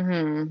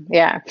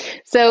 Yeah.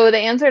 So the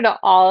answer to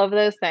all of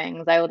those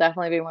things, I will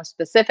definitely be more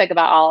specific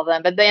about all of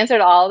them, but the answer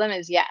to all of them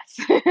is yes.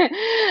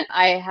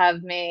 I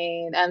have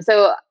made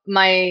so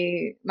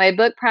my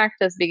book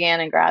practice began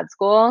in grad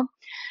school.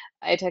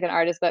 I took an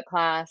artist book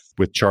class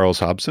With Charles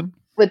Hobson?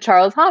 with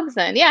Charles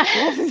Hobson, yes.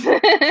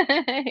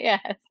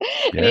 Yes.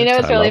 And Yes,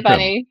 it's I really love him.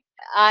 funny.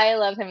 I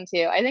love him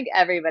too. I think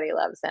everybody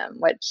loves him,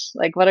 which,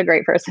 like, what a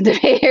great person to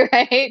be,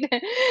 right?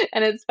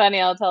 And it's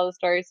funny, I'll tell the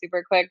story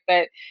super quick,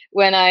 but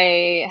when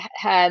I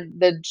had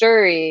the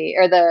jury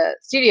or the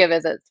studio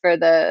visits for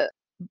the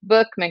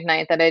book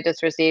McKnight that I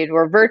just received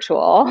were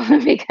virtual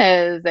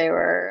because they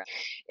were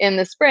in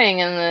the spring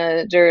and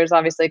the jurors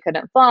obviously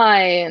couldn't fly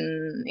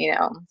and,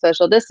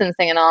 social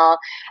distancing and all.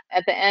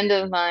 At the end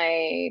of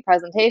my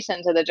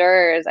presentation to the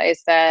jurors, I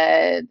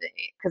said,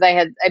 because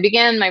I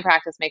began my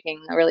practice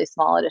making really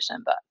small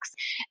edition books,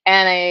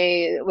 and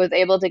I was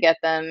able to get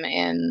them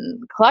in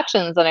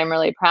collections that I'm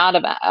really proud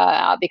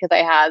about because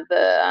I had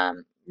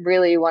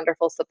really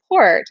wonderful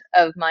support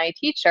of my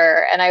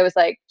teacher. And I was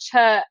like,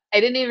 I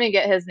didn't even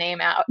get his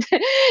name out.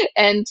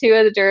 And two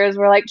of the jurors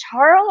were like,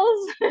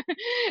 Charles?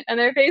 And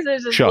their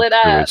faces just lit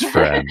Chuck to up. his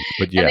friend,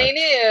 but And yeah, they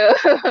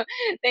knew,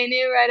 they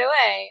knew right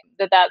away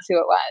that that's who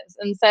it was.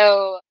 And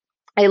so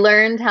I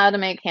learned how to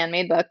make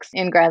handmade books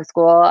in grad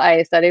school.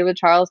 I studied with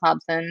Charles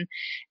Hobson,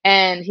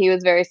 and he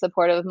was very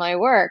supportive of my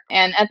work.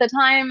 And at the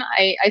time,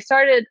 I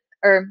started,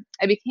 or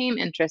I became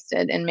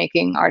interested in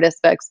making artist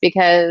books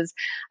because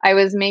I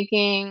was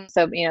making,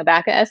 so,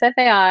 back at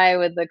SFAI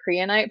with the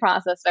Creonite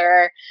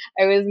processor,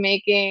 I was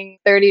making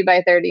 30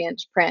 by 30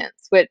 inch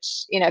prints,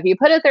 which, if you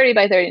put a 30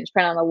 by 30 inch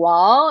print on the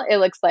wall, it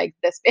looks like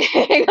this big.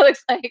 It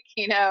looks like,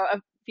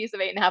 a piece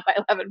of 8.5 by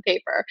 11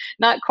 paper.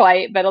 Not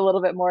quite, but a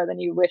little bit more than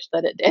you wish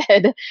that it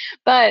did.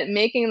 But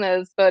making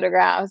those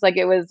photographs, like,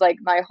 it was like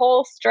my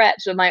whole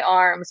stretch of my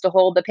arms to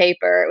hold the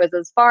paper. It was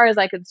as far as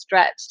I could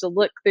stretch to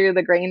look through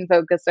the grain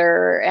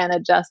focuser and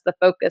adjust the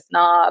focus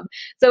knob.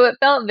 So it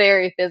felt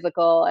very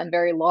physical and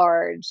very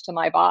large to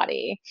my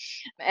body.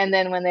 And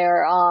then when they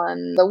were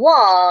on the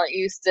wall,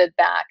 you stood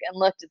back and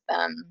looked at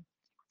them.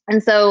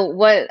 And so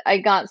what I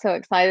got so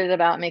excited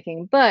about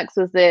making books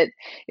was that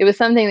it was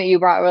something that you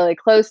brought really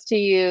close to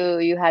you.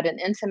 You had an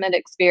intimate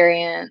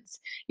experience.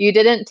 You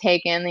didn't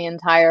take in the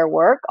entire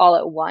work all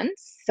at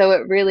once. So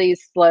it really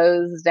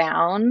slows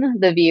down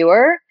the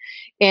viewer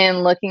in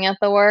looking at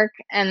the work.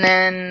 And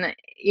then,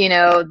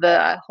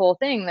 the whole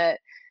thing that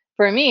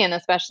for me, and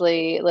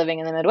especially living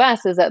in the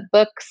Midwest, is that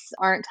books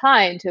aren't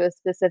tied to a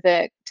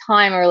specific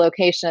time or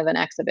location of an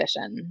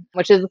exhibition,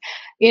 which is,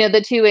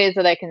 the two ways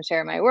that I can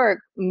share my work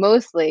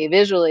mostly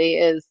visually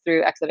is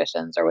through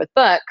exhibitions or with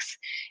books.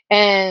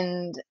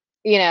 And,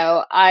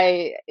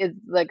 it's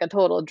like a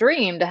total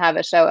dream to have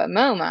a show at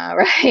MoMA,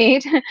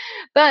 right?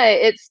 But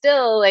it's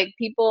still like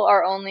people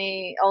are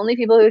only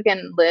people who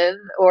can live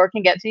or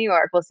can get to New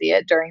York will see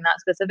it during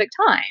that specific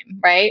time,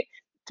 right?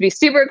 To be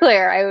super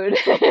clear, I would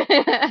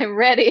I'm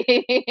ready.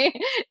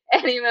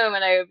 Any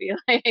moment I would be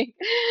like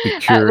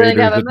the willing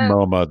to have curators a at moment.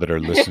 MoMA that are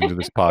listening to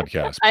this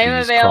podcast, I am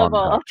please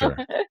available. contact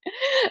her.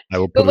 I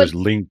will But put her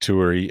link to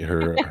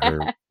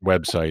her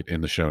website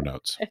in the show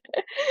notes.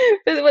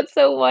 what's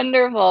so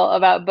wonderful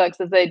about books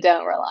is they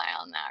don't rely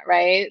on that,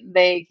 right?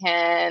 They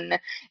can,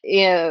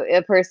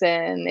 a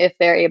person, if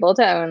they're able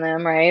to own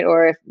them, right,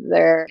 or if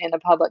they're in a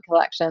public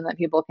collection that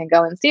people can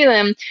go and see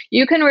them,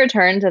 you can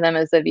return to them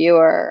as a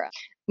viewer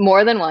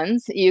more than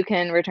once. You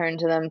can return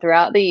to them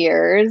throughout the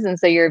years. And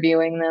so you're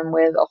viewing them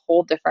with a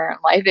whole different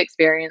life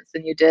experience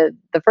than you did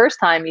the first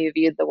time you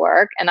viewed the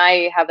work. And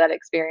I have that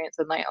experience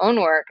with my own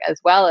work as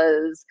well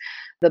as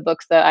the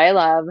books that I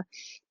love.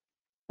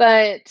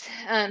 But,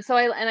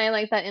 I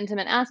like that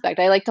intimate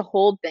aspect. I like to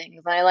hold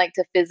things, and I like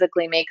to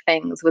physically make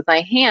things with my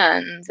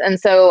hands, and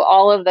so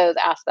all of those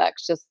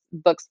aspects, just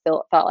books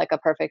felt like a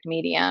perfect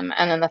medium,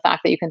 and then the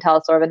fact that you can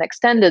tell sort of an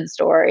extended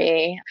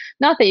story,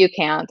 not that you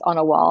can't on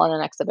a wall in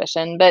an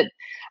exhibition, but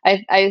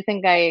I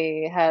think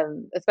I have,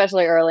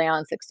 especially early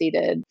on,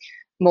 succeeded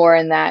more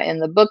in that in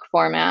the book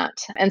format.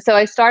 And so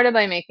I started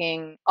by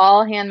making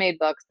all handmade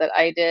books that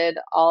I did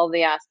all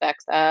the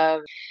aspects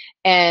of,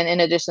 and in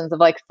editions of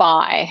like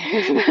 5.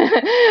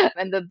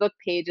 And the book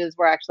pages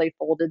were actually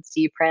folded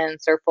C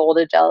prints or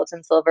folded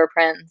gelatin silver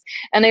prints.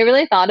 And I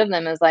really thought of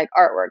them as like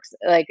artworks,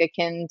 like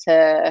akin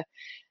to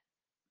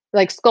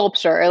like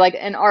sculpture or like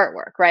an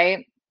artwork,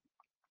 right?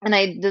 And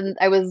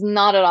I was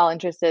not at all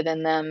interested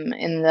in them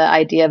in the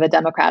idea of a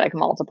democratic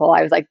multiple.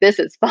 I was like, this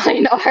is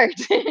fine art.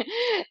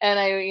 And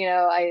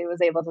I was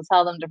able to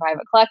sell them to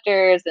private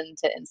collectors and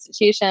to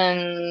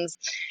institutions.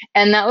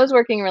 And that was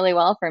working really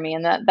well for me.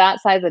 And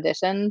that size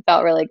edition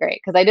felt really great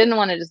because I didn't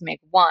want to just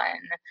make one,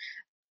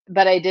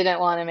 but I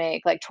didn't want to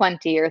make like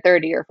 20 or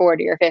 30 or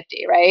 40 or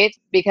 50, right?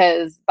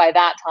 Because by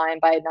that time,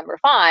 by number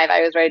 5,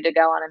 I was ready to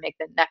go on and make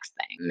the next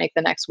thing, make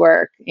the next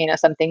work,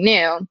 something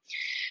new.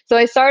 So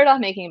I started off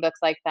making books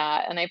like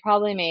that, and I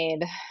probably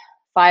made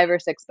 5 or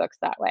 6 books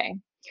that way.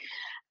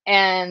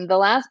 And the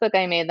last book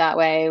I made that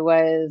way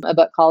was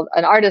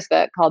an artist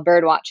book called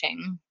Bird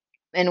Watching,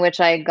 in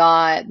which I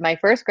got my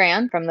first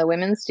grant from the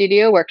Women's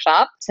Studio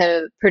Workshop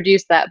to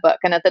produce that book.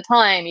 And at the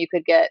time, you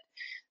could get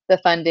the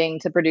funding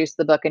to produce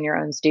the book in your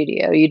own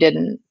studio. You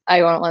didn't, I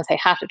don't want to say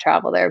have to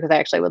travel there because I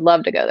actually would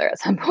love to go there at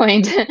some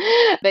point.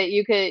 But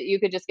you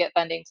could just get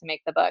funding to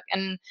make the book.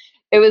 And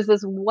it was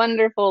this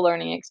wonderful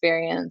learning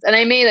experience. And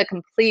I made a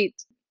complete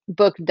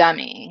book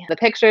dummy. The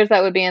pictures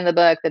that would be in the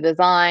book, the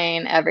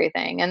design,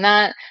 everything. And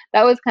that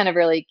was kind of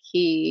really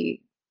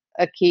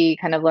a key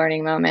kind of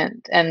learning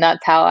moment. And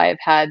that's how I've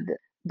had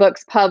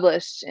books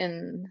published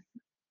in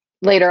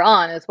later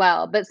on as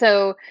well. But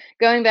so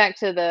going back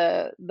to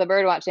the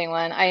bird watching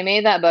one, I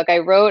made that book. I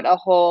wrote a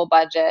whole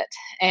budget,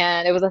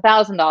 and it was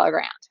 $1,000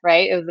 grant,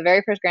 right? It was the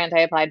very first grant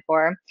I applied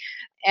for.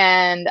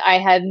 And I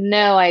had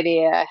no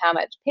idea how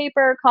much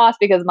paper cost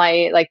because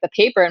the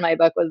paper in my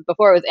book was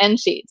before it was end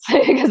sheets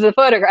because the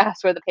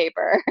photographs were the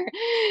paper.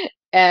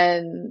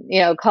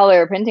 And,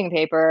 color printing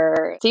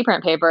paper, C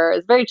print paper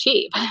is very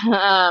cheap,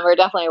 or it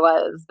definitely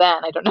was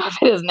then. I don't know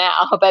if it is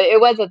now, but it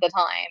was at the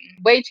time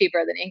way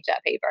cheaper than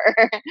inkjet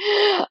paper,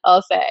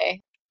 I'll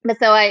say. But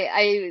so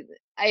I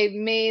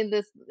made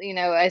this,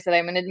 I said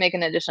I'm going to make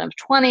an edition of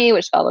 20,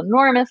 which felt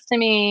enormous to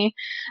me.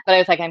 But I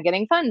was like, I'm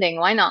getting funding.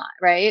 Why not?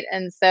 Right.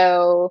 And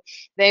so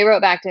they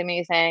wrote back to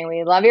me saying,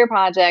 we love your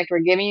project. We're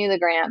giving you the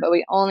grant, but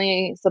we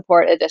only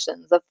support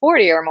editions of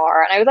 40 or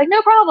more. And I was like,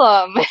 no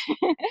problem.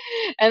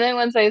 And then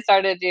once I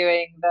started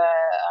doing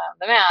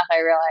the math, I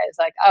realized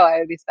like, oh, I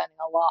would be spending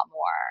a lot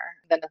more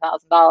than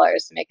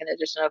 $1,000 to make an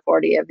edition of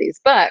 40 of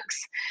these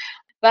books.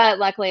 But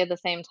luckily, at the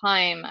same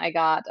time, I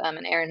got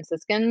an Aaron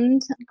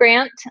Siskind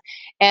grant,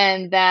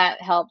 and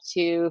that helped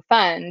to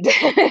fund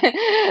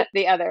the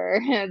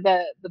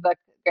book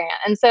grant.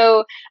 And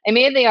so I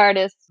made the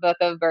artist's book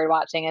of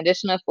birdwatching,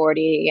 edition of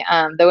 40.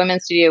 The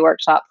Women's Studio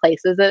Workshop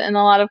places it in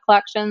a lot of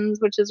collections,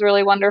 which is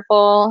really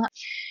wonderful.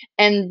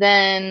 And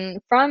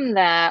then from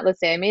that, let's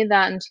see, I made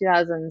that in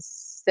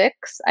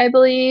 2006, I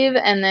believe.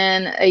 And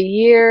then a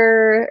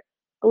year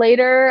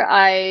later,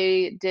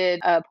 I did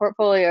a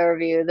portfolio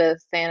review, the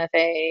Santa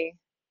Fe.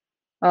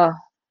 Oh,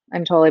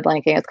 I'm totally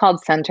blanking. It's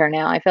called Center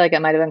now. I feel like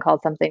it might have been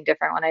called something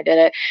different when I did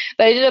it.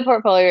 But I did a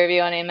portfolio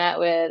review and I met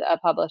with a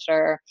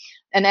publisher,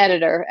 an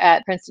editor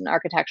at Princeton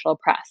Architectural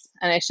Press.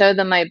 And I showed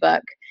them my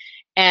book.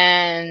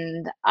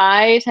 And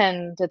I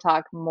tend to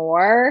talk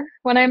more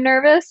when I'm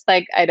nervous.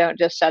 Like, I don't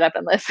just shut up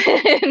and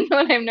listen.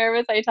 When I'm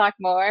nervous, I talk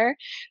more.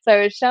 So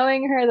I was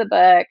showing her the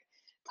book,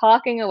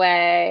 talking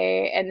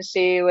away, and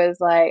she was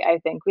like, I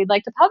think we'd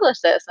like to publish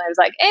this. And I was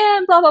like,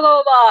 and blah, blah,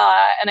 blah,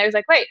 blah. And I was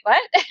like, wait,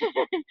 what?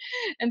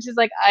 And she's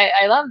like,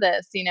 I love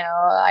this. We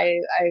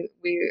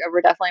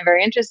were definitely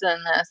very interested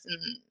in this.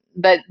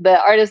 But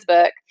the artist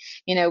book,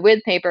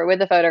 with paper, with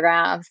the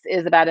photographs,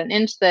 is about an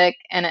inch thick,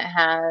 and it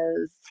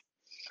has,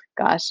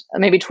 gosh,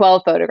 maybe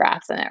 12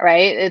 photographs in it,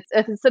 right? It's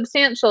a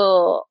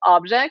substantial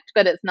object,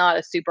 but it's not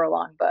a super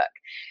long book.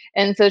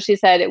 And so she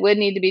said it would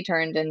need to be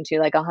turned into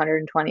like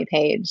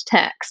 120-page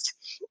text.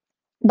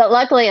 But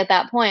luckily at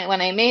that point, when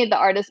I made the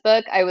artist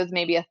book, I was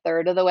maybe a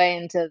third of the way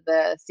into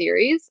the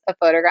series of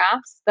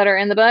photographs that are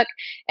in the book.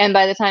 And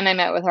by the time I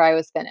met with her, I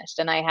was finished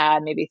and I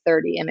had maybe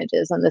 30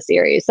 images in the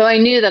series. So I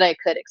knew that I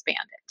could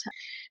expand it.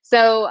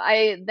 So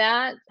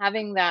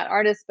having that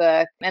artist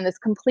book and this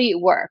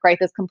complete work, right?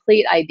 This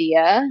complete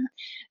idea,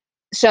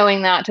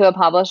 showing that to a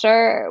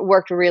publisher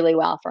worked really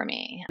well for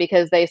me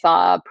because they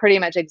saw pretty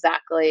much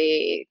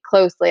exactly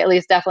closely, at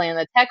least definitely in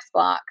the text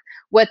block,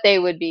 what they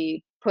would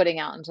be putting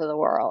out into the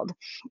world.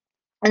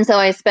 And so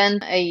I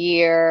spent a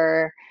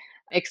year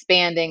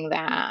expanding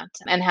that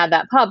and had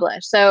that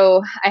published.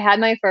 So I had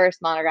my first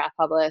monograph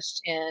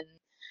published in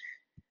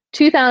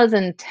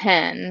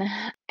 2010,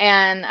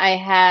 and I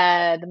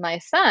had my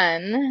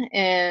son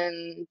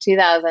in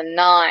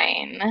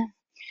 2009.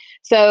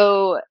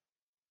 So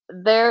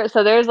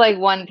there's like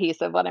one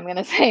piece of what I'm going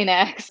to say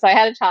next. So I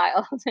had a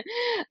child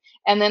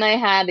and then I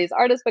had these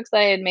artist books that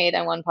I had made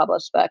and one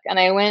published book. And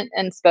I went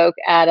and spoke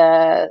at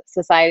a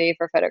Society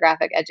for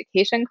Photographic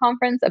Education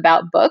conference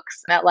about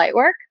books at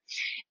Lightwork.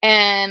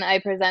 And I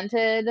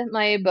presented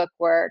my book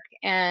work.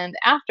 And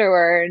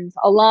afterwards,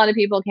 a lot of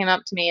people came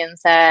up to me and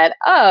said,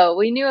 oh,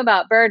 we knew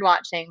about bird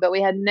watching, but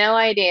we had no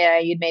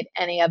idea you'd made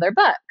any other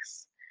books.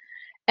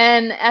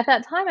 And at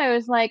that time, I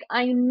was like,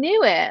 I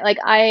knew it. Like,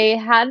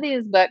 I had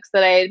these books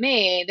that I had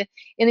made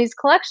in these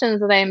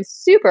collections that I'm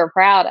super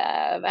proud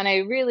of. And I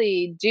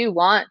really do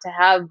want to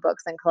have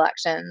books and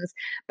collections.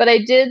 But I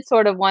did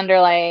sort of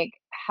wonder, like,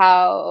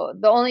 how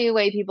the only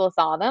way people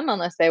saw them,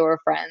 unless they were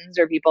friends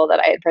or people that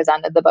I had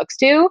presented the books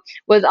to,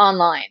 was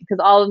online. Because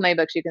all of my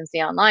books you can see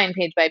online,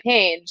 page by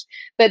page.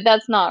 But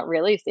that's not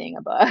really seeing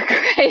a book,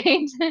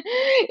 right?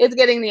 It's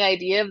getting the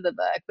idea of the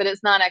book, but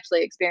it's not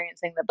actually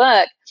experiencing the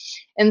book.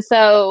 And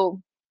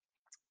so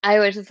I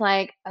was just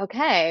like,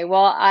 okay,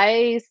 well,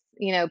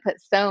 put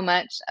so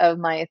much of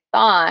my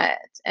thought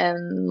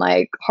and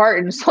like heart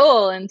and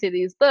soul into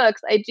these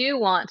books. I do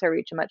want to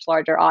reach a much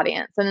larger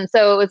audience. And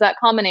so it was that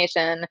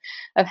combination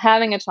of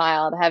having a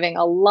child, having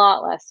a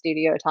lot less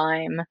studio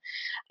time,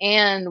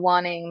 and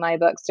wanting my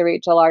books to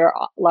reach a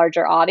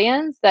larger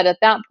audience, that at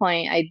that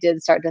point I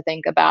did start to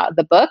think about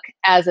the book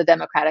as a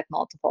democratic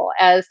multiple,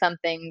 as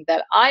something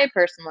that I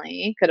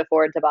personally could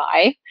afford to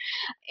buy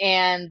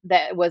and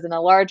that was in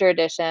a larger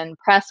edition,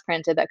 press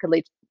printed, that could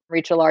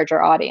reach a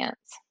larger audience.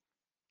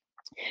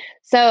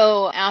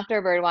 So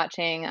after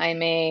birdwatching, I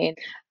made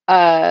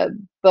a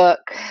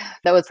book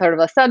that was sort of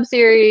a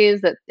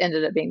sub-series that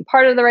ended up being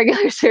part of the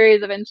regular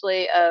series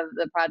eventually of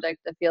the project,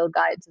 A Field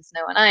Guide to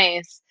Snow and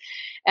Ice.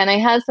 And I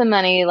had some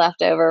money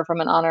left over from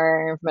an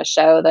honor from a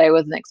show that I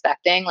wasn't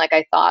expecting. Like,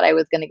 I thought I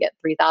was going to get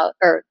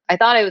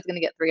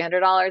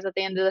 $300 at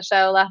the end of the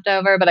show left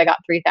over, but I got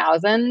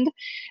 3,000.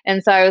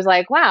 And so I was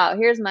like, wow,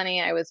 here's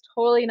money I was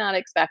totally not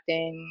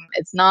expecting.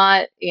 It's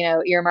not,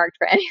 earmarked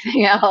for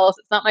anything else.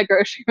 It's not my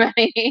grocery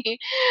money.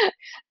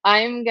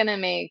 I'm going to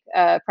make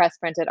a press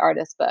printed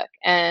artist book.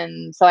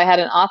 And so I had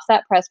an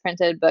offset press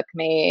printed book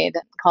made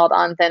called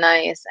On Thin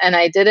Ice, and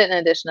I did it in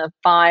an edition of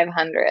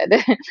 500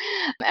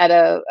 at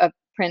a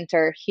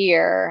printer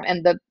here.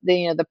 And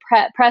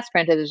press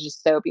printed is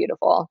just so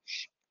beautiful.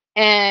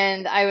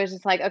 And I was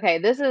just like,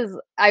 okay,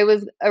 I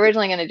was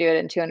originally going to do it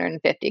in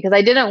 250 because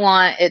I didn't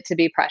want it to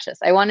be precious.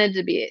 I wanted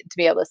to be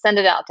able to send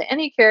it out to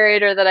any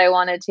curator that I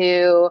wanted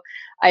to.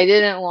 I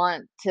didn't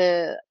want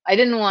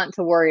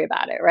to worry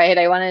about it, right?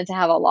 I wanted to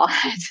have a lot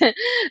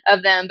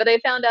of them, but I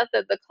found out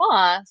that the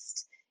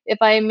cost, it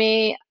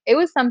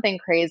was something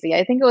crazy.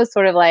 I think it was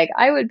sort of like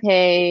I would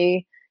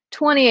pay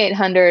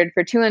 2,800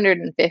 for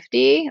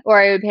 250, or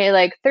I would pay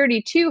like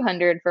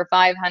 3,200 for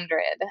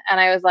 500. And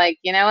I was like,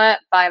 you know what?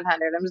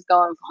 500. I'm just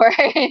going for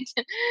it.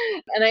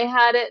 And I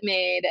had it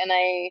made, and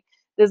I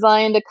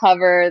designed a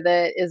cover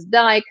that is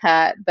die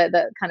cut, but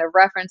that kind of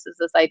references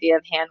this idea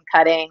of hand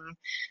cutting,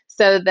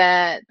 so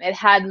that it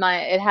had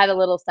a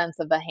little sense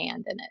of the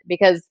hand in it.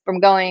 Because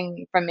from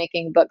going from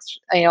making books,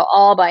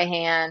 all by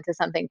hand to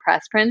something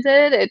press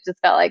printed, it just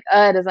felt like,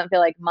 it doesn't feel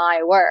like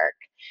my work.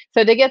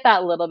 So to get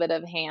that little bit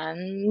of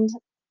hand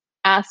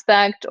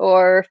aspect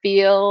or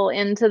feel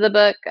into the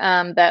book,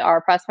 that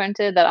are press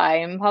printed that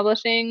I'm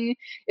publishing,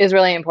 is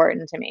really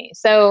important to me.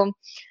 So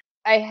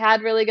I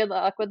had really good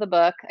luck with the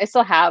book. I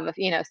still have,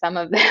 some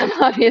of them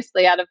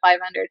obviously out of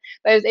 500,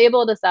 but I was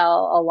able to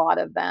sell a lot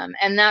of them.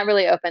 And that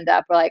really opened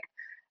up, like,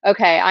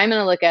 okay, I'm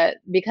going to look at,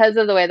 because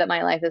of the way that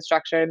my life is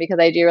structured, because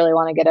I do really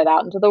want to get it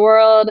out into the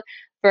world.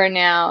 For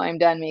now, I'm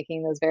done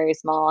making those very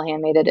small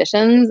handmade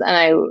editions.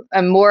 And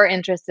I'm more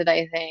interested,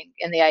 I think,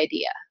 in the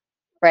idea,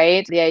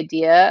 right? The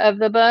idea of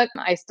the book.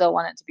 I still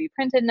want it to be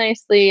printed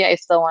nicely. I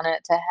still want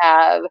it to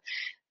have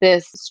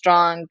this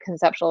strong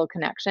conceptual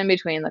connection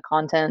between the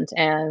content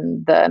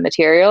and the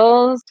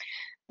materials.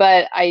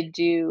 But I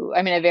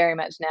very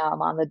much now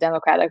am on the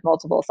democratic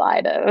multiple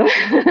side of,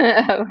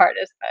 of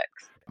artist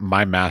books.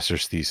 My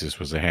master's thesis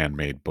was a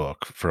handmade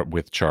book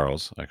with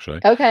Charles, actually,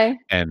 Okay.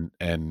 and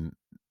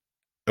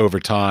over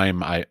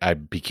time, I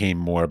became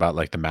more about,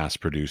 like, the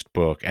mass-produced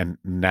book, and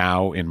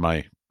now in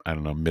my, I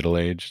don't know, middle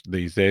age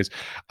these days,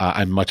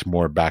 I'm much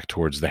more back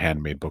towards the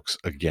handmade books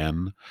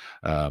again.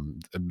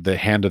 The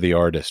hand of the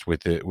artist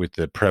with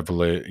the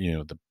prevalent,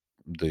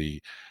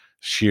 the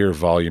sheer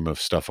volume of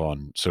stuff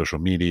on social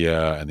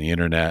media and the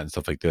internet and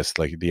stuff like this,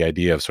 like, the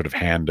idea of sort of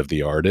hand of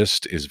the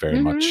artist is very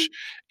much Mhm.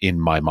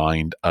 in my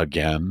mind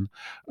again.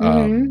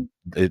 Mhm.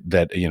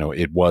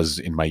 It was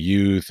in my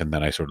youth, and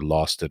then I sort of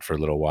lost it for a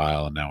little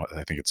while, and now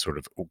I think it sort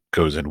of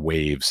goes in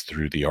waves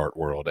through the art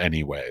world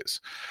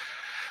anyways.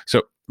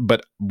 So,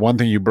 but one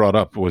thing you brought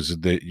up was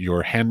that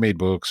your handmade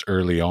books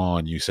early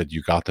on, you said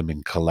you got them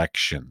in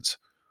collections.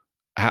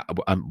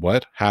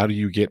 What? How do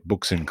you get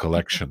books in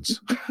collections?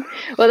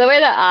 Well, the way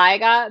that I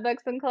got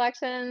books and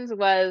collections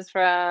was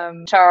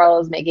from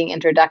Charles making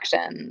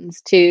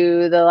introductions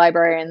to the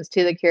librarians,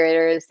 to the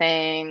curators,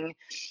 saying,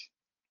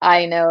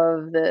 I know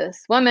of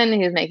this woman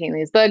who's making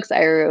these books.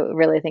 I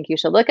really think you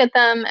should look at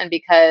them. And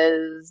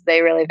because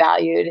they really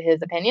valued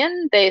his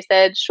opinion, they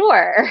said,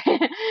 sure.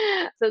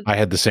 So I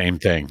had the same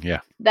thing.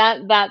 Yeah.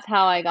 that's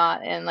how I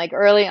got in. Like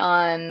early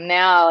on,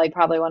 now, like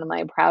probably one of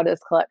my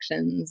proudest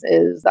collections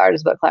is the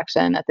artist book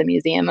collection at the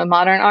Museum of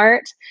Modern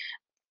Art.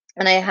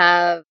 And I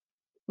have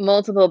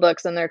multiple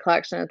books in their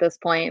collection at this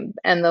point.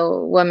 And the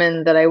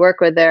woman that I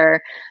work with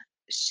there,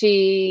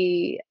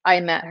 I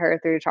met her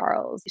through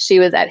Charles. She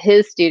was at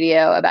his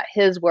studio about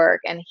his work,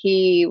 and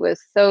he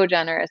was so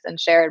generous and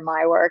shared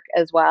my work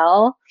as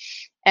well.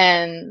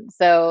 And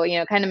so,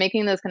 kind of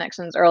making those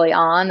connections early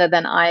on, that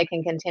then I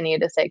can continue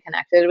to stay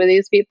connected with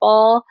these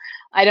people.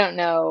 I don't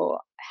know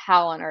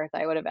how on earth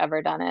I would have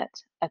ever done it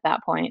at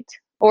that point,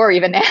 or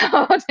even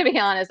now, to be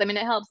honest. I mean,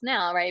 it helps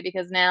now, right?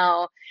 Because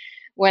now,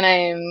 when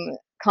I'm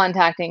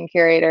contacting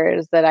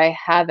curators that I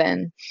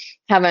haven't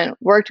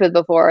worked with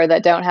before,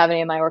 that don't have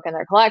any of my work in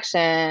their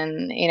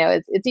collection,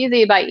 it's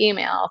easy by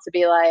email to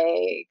be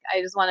like,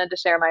 I just wanted to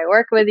share my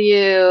work with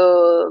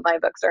you. My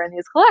books are in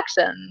these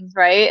collections,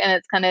 right? And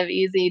it's kind of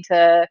easy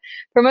to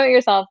promote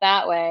yourself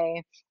that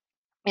way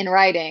in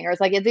writing, or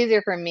it's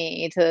easier for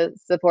me to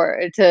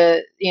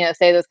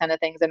say those kind of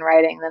things in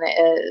writing than it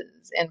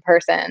is in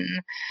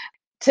person.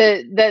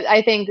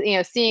 I think,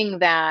 seeing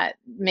that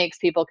makes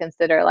people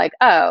consider, like,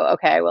 oh,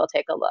 okay, we'll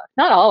take a look.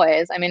 Not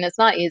always. I mean, it's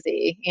not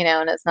easy,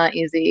 and it's not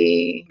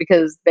easy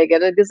because they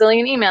get a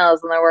gazillion emails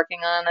and they're working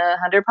on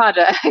 100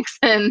 projects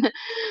and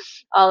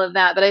all of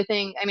that. But I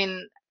think, I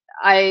mean,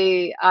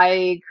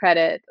 I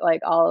credit like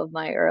all of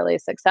my early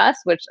success,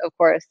 which of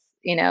course,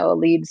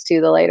 leads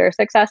to the later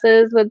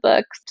successes with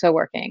books, to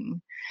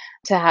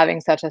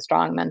having such a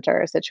strong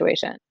mentor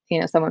situation,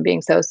 someone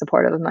being so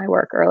supportive of my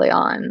work early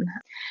on.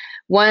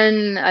 Do you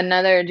want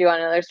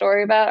another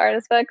story about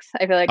artist books?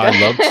 I feel like I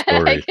love I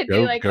stories. could do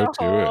Go like go a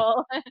to it.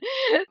 whole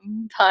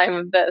time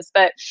of this.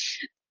 But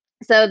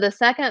so the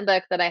second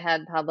book that I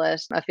had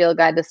published, A Field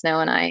Guide to Snow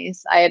and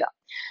Ice, I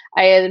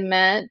had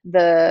met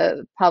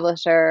the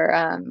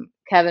publisher,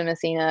 Kevin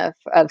Messina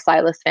of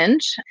Silas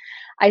Finch.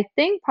 I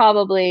think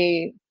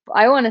probably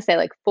I want to say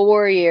like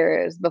 4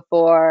 years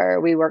before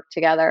we worked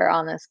together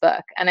on this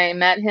book. And I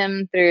met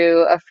him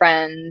through a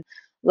friend,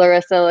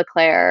 Larissa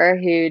LeClaire,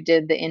 who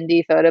did the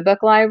indie photo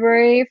book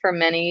library for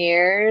many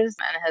years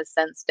and has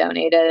since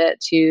donated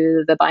it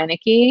to the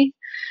Beinecke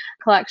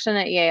collection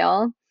at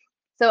Yale.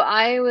 So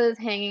I was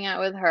hanging out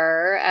with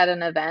her at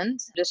an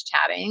event, just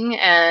chatting,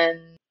 and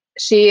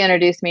she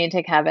introduced me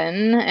to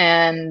Kevin.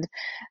 And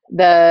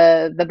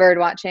the bird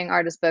watching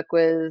artist book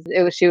was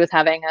she was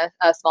having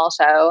a small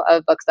show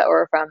of books that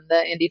were from the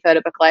indie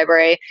photo book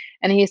library,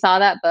 and he saw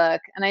that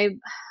book, and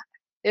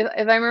if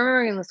I'm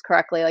remembering this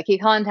correctly, like he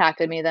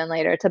contacted me then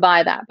later to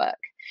buy that book.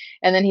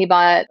 And then he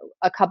bought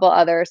a couple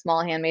other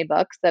small handmade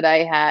books that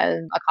I had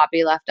a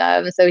copy left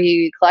of. So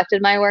he collected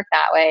my work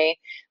that way.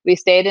 We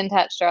stayed in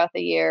touch throughout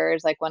the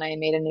years. Like when I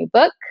made a new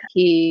book,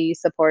 he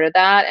supported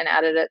that and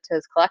added it to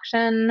his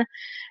collection.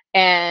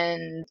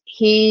 And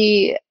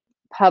he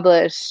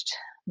published,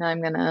 now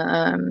I'm going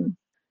to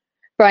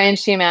Brian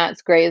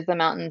Schumatt's Graze the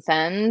Mountain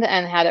Send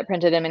and had it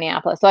printed in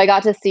Minneapolis. So I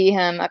got to see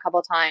him a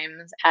couple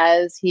times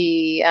as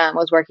he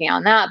was working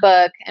on that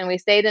book, and we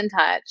stayed in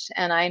touch.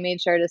 And I made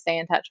sure to stay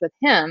in touch with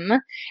him.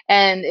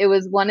 And it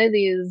was one of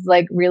these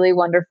like really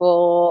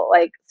wonderful,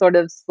 like sort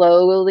of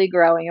slowly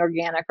growing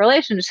organic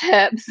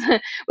relationships,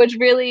 which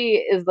really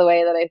is the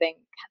way that I think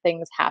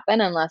things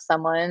happen unless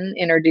someone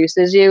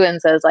introduces you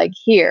and says like,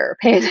 here,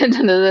 pay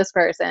attention to this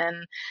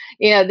person.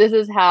 This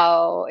is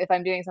how, if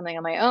I'm doing something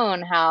on my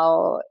own,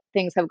 how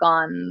things have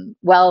gone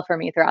well for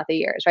me throughout the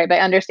years, right? By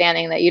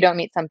understanding that you don't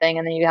meet something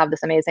and then you have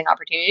this amazing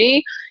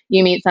opportunity.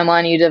 You meet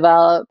someone, you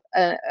develop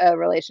a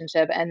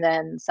relationship, and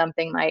then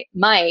something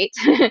might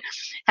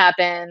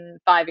happen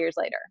 5 years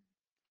later.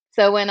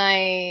 So when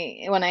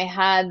I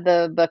had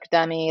the book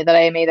dummy that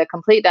I made a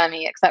complete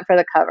dummy except for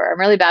the cover. I'm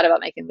really bad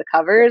about making the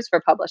covers for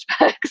published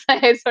books.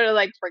 I sort of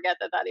like forget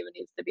that even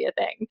needs to be a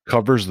thing.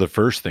 Covers the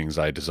first things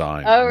I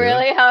design. Oh,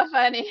 Really? really? How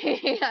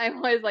funny. I'm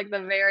always like the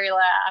very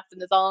last,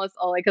 and it's almost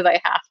only because I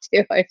have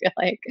to, I feel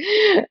like.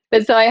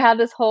 But so I had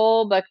this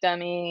whole book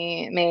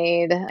dummy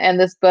made,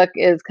 and this book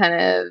is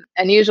kind of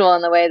unusual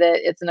in the way that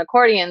it's an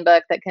accordion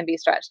book that can be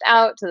stretched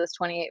out to this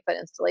 28-foot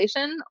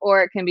installation,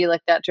 or it can be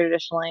looked at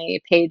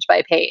traditionally page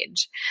by page.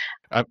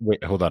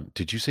 Wait, hold on.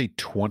 Did you say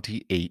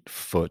 28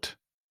 foot?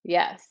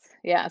 Yes.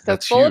 Yeah. So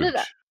That's folded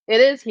up. huge.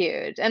 It is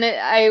huge. And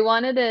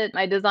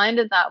I designed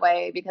it that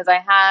way because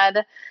I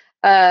had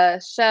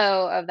a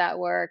show of that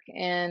work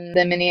in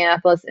the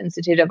Minneapolis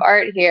Institute of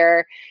Art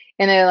here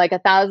in a like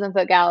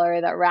 1,000-foot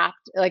gallery that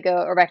wrapped like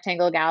a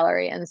rectangle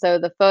gallery. And so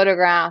the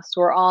photographs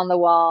were on the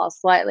wall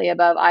slightly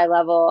above eye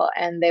level,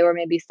 and they were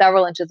maybe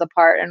several inches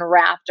apart and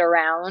wrapped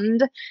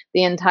around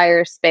the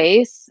entire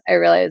space. I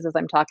realize as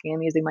I'm talking,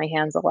 I'm using my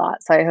hands a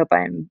lot. So I hope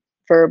I'm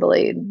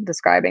verbally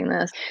describing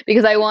this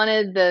because I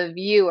wanted the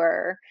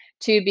viewer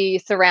to be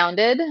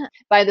surrounded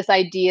by this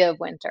idea of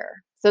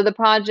winter. So the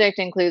project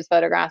includes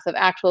photographs of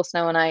actual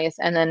snow and ice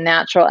and then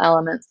natural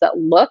elements that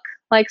look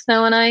like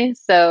snow and ice.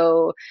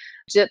 So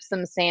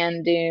gypsum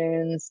sand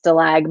dunes,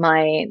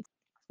 stalagmites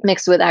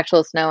mixed with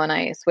actual snow and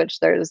ice, which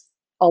there's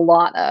a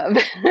lot of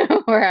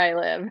where I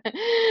live.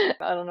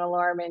 At an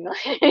alarmingly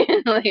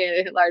large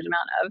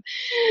amount of.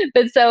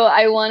 But so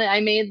I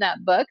made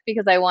that book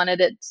because I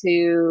wanted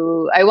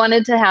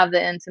to have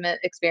the intimate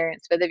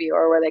experience for the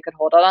viewer where they could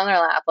hold it on their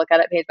lap, look at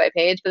it page by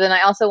page. But then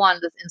I also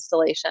wanted this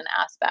installation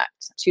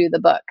aspect to the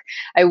book.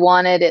 I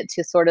wanted it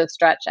to sort of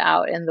stretch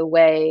out in the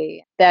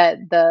way that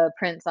the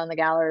prints on the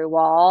gallery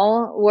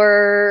wall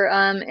were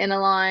in a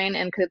line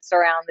and could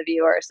surround the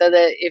viewer so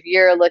that if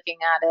you're looking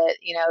at it,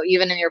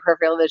 even in your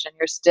peripheral vision,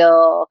 you're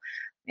still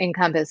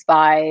encompassed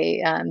by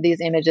these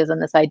images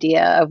and this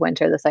idea of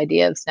winter, this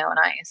idea of snow and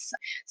ice.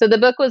 So the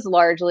book was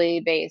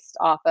largely based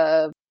off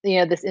of,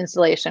 this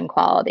installation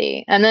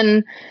quality. And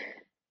then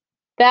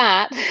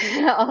that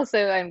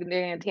also, I'm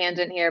doing a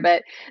tangent here,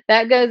 but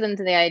that goes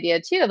into the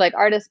idea too of like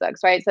artist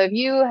books, right? So if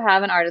you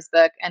have an artist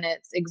book and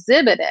it's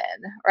exhibited,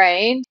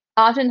 right?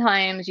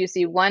 Oftentimes you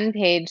see one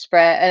page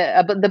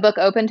spread, the book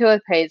open to a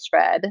page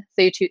spread.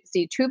 So you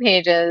see two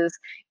pages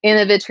in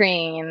a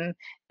vitrine.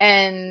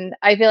 And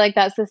I feel like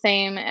that's the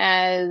same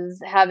as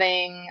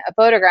having a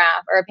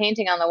photograph or a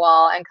painting on the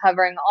wall and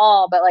covering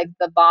all but like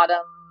the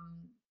bottom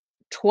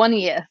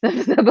 20th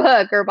of the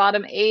book or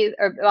bottom eighth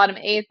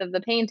of the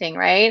painting,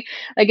 right?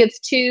 Like it's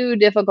too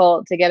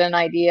difficult to get an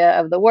idea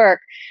of the work.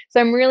 So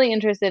I'm really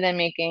interested in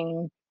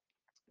making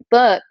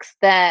books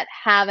that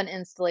have an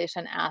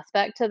installation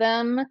aspect to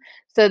them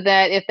so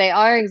that if they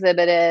are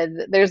exhibited,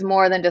 there's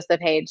more than just a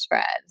page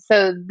spread.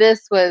 So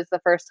this was the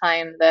first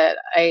time that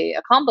I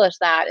accomplished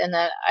that, and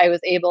that I was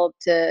able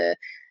to,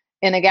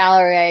 in a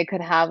gallery, I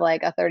could have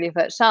like a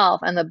 30-foot shelf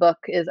and the book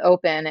is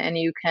open and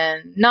you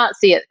can not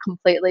see it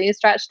completely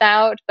stretched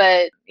out,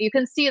 but you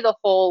can see the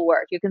whole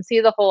work. You can see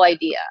the whole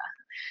idea,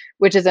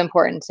 which is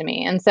important to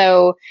me. And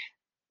so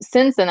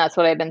since then, that's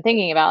what I've been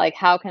thinking about. Like,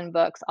 how can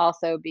books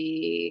also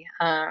be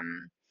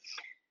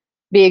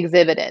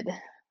exhibited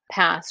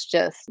past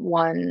just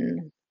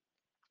one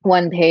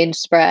page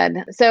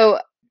spread? So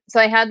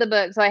I had the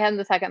book. So I had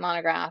the second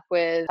monograph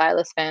with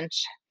Silas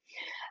Finch,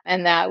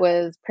 and that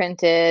was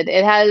printed.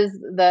 It has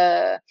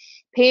the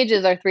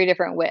pages are three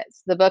different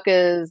widths. The book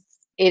is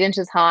 8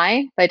 inches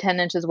high by 10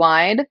 inches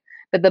wide,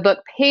 but the book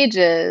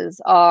pages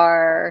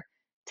are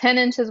 10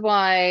 inches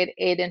wide,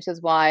 8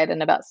 inches wide,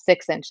 and about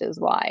 6 inches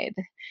wide.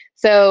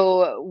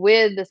 So,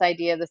 with this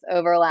idea of this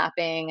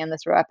overlapping and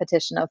this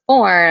repetition of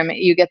form,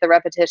 you get the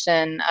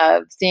repetition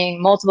of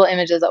seeing multiple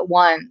images at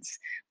once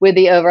with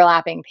the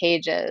overlapping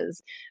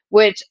pages,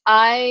 which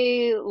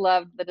I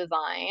loved the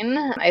design.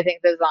 I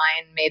think the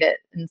design made it,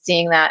 and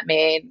seeing that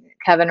made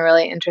Kevin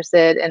really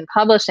interested in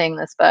publishing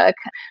this book,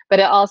 but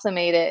it also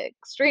made it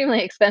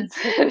extremely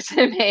expensive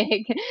to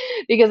make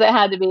because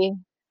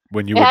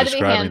When you it were had to be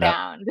describing hand that,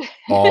 bound.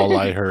 all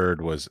I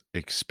heard was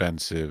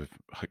expensive,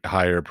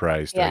 higher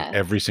priced, like, Yes.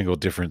 every single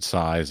different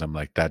size. I'm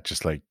like, that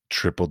just, like,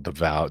 tripled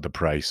the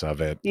price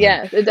of it, like,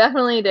 Yes, it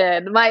definitely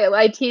did.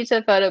 I teach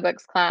a photo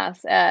books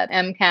class at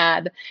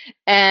MCAD,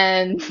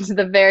 and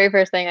the very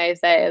first thing I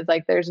say is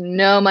like, "There's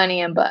no money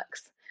in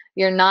books.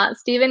 You're not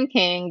Stephen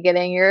King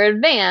getting your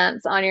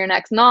advance on your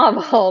next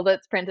novel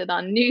that's printed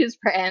on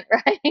newsprint,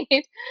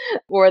 right?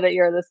 Or that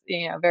you're this,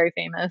 very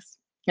famous."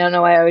 I don't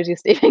know why I always use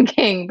Stephen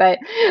King, but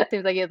it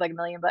seems like he has like a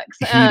million books.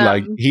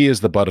 he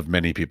is the butt of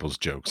many people's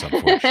jokes,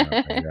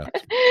 unfortunately,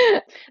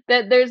 yes.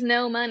 That there's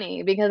no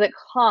money because it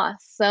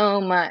costs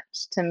so much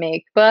to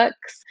make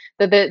books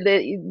that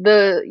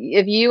the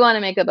if you want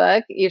to make a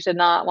book, you should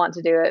not want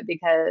to do it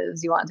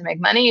because you want to make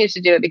money. You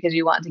should do it because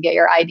you want to get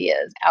your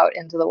ideas out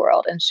into the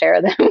world and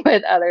share them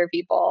with other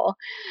people,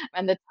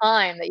 and the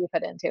time that you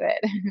put into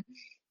it.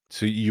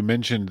 So you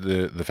mentioned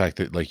the fact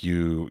that, like,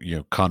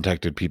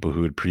 contacted people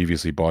who had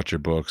previously bought your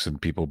books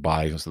and people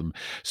buy them.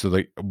 So,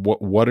 like,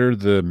 what are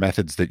the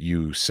methods that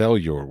you sell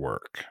your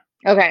work?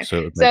 Okay,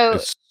 So, like, so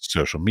it's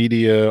social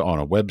media, on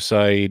a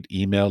website,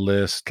 email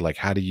list, like,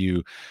 how do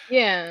you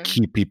yeah.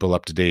 keep people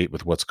up to date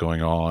with what's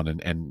going on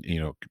and,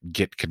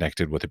 get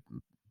connected with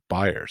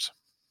buyers?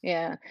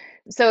 Yeah.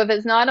 So if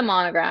it's not a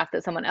monograph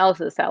that someone else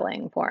is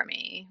selling for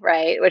me,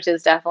 right, which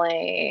is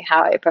definitely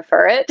how I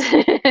prefer it.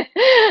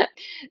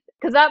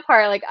 Because that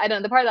part, like, I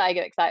don't the part that I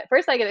get excited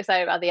first, I get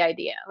excited about the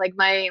idea. Like,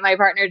 my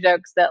partner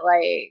jokes that,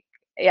 like,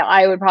 yeah,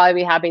 I would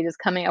probably be happy just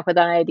coming up with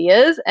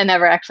ideas and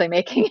never actually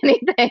making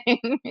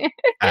anything.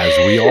 As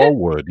we all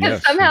would,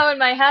 Because yes. somehow in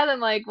my head, I'm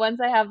like,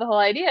 once I have the whole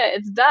idea,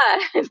 it's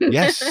done.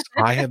 Yes,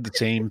 I have the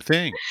same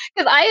thing.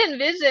 Because I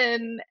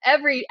envision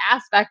every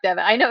aspect of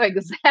it. I know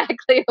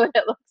exactly what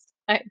it looks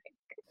like.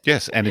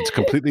 Yes, and it's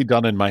completely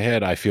done in my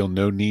head. I feel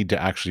no need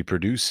to actually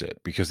produce it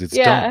because it's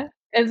done. Yeah,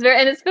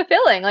 it's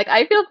fulfilling, like,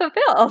 I feel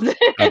fulfilled.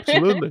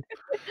 Absolutely.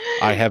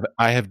 I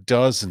have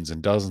dozens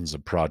and dozens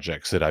of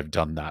projects that I've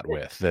done that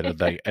with that are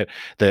like,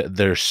 that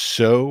they're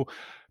so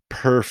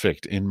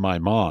perfect in my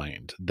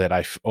mind that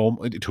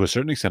to a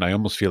certain extent, I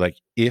almost feel like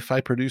if I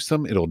produce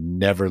them, it'll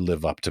never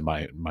live up to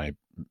my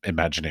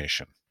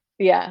imagination.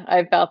 Yeah,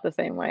 I felt the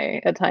same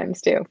way at times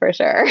too, for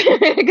sure,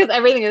 because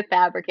everything is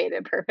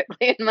fabricated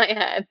perfectly in my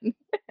head.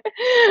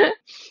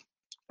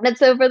 But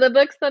so for the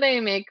books that I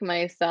make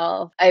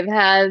myself, I've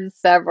had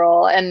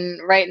several, and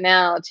right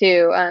now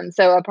too.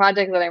 So a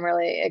project that I'm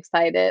really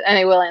excited, and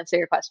I will answer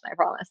your question, I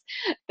promise,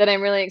 that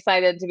I'm really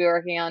excited to be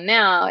working on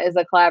now is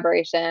a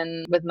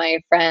collaboration with my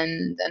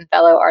friend and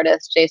fellow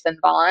artist Jason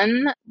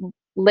Vaughn.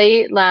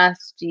 Late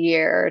last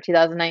year,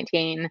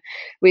 2019,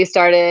 we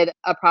started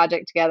a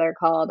project together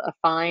called A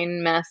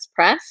Fine Mess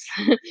Press.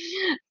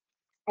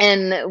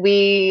 And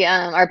we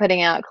are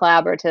putting out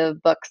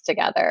collaborative books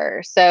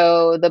together.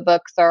 So the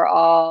books are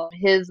all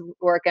his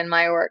work and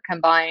my work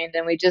combined.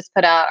 And we just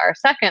put out our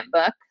second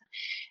book.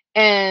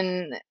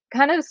 And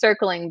kind of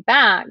circling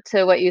back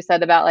to what you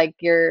said about like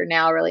you're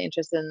now really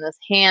interested in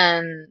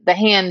the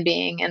hand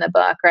being in a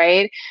book,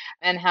 right?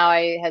 And how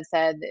I had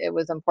said it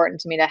was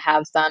important to me to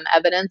have some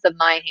evidence of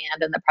my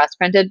hand in the press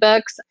printed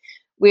books.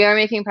 We are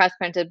making press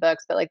printed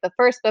books, but like the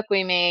first book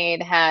we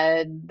made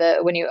had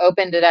when you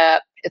opened it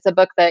up, it's a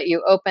book that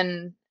you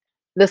open,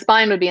 the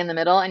spine would be in the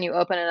middle and you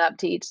open it up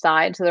to each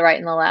side, to the right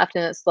and the left,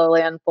 and it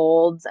slowly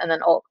unfolds and then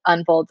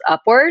unfolds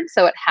upward.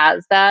 So it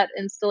has that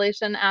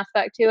installation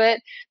aspect to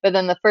it. But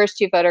then the first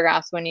two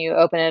photographs, when you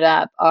open it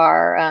up,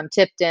 are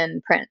tipped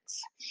in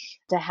prints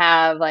to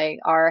have like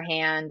our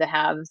hand, to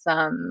have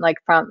some like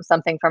from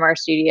something from our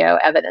studio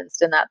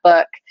evidenced in that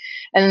book.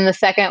 And then the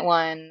second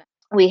one,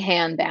 we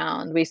hand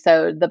bound, we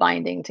sewed the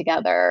binding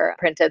together,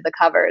 printed the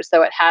covers.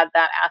 So it had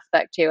that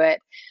aspect to it.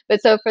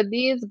 But so for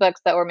these books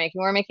that we're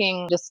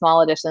making just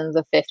small editions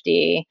of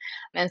 50.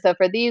 And so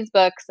for these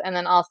books, and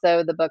then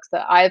also the books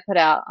that I put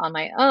out on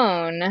my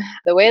own,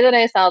 the way that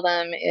I sell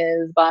them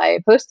is by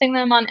posting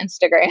them on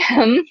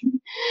Instagram.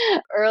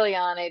 Early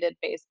on, I did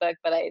Facebook,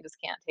 but I just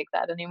can't take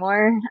that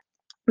anymore.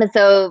 But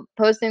so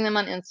posting them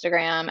on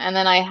Instagram, and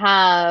then I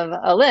have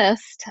a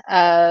list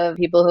of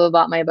people who have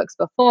bought my books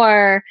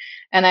before,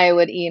 and I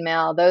would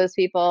email those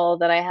people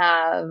that I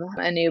have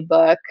a new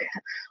book,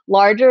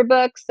 larger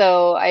book.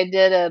 So I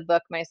did a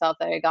book myself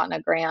that I had gotten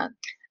a grant,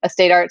 a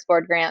state arts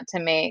board grant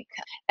to make,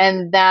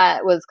 and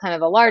that was kind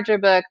of a larger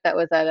book that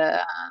was at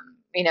a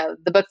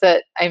the books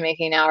that I'm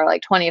making now are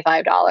like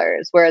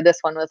 $25, where this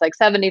one was like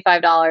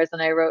 $75,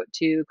 and I wrote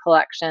to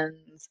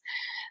collections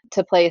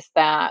to place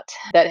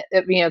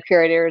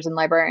curators and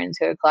librarians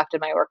who had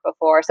collected my work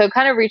before. So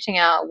kind of reaching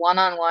out one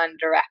on one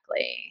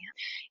directly.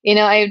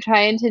 I'm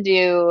trying to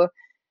do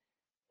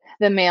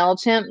the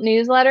MailChimp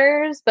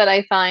newsletters, but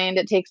I find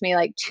it takes me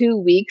like 2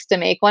 weeks to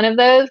make one of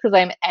those because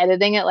I'm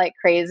editing it like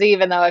crazy.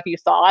 Even though if you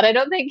saw it, I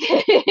don't think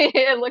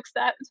it looks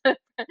that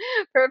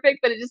perfect,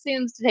 but it just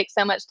seems to take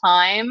so much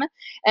time.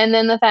 And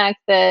then the fact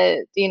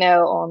that,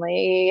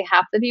 only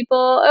half the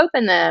people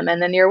open them. And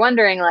then you're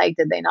wondering, like,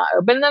 did they not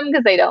open them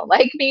because they don't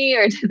like me?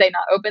 Or did they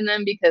not open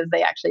them because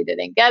they actually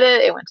didn't get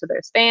it? It went to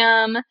their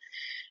spam.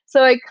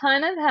 So I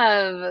kind of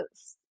have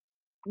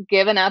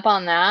given up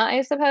on that,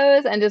 I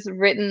suppose, and just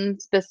written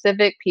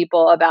specific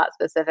people about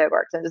specific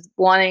works and just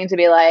wanting to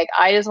be like,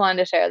 I just wanted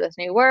to share this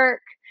new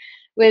work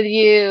with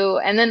you.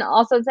 And then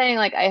also saying,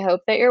 like, I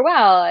hope that you're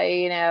well.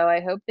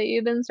 I hope that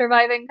you've been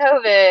surviving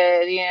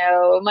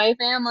COVID. My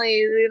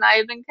family and I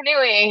have been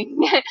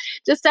canoeing.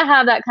 Just to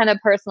have that kind of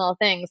personal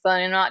thing. So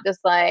I'm not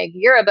just like,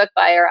 you're a book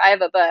buyer, I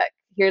have a book,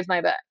 here's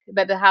my book,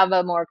 but to have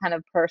a more kind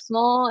of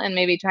personal and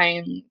maybe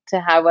trying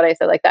to have what I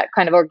said, like that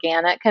kind of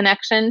organic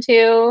connection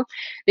to,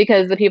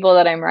 because the people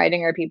that I'm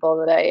writing are people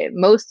that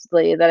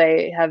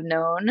I have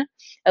known,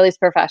 at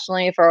least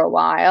professionally, for a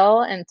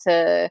while, and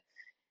to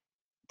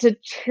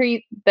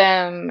treat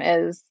them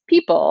as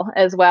people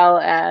as well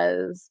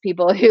as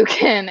people who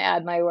can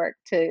add my work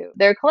to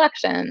their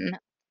collection.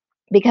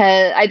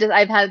 Because I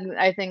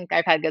think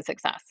I've had good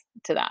success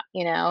to that,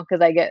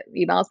 because I get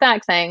emails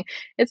back saying,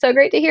 it's so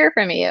great to hear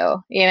from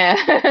you,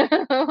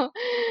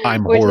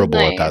 I'm which is horrible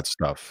at nice. that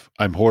stuff.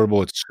 I'm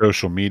horrible at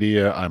social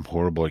media. I'm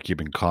horrible at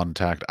keeping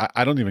contact.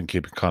 I don't even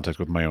keep in contact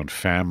with my own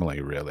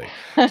family, really.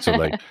 So,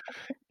 like,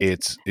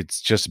 it's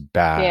just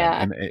bad,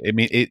 Yeah, and I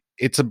mean,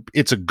 it's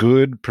a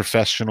good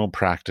professional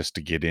practice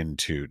to get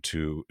into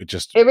to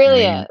just it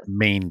really is.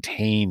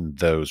 maintain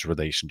those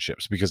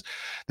relationships, because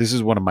this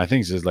is one of my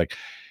things is, like,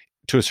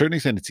 to a certain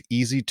extent, it's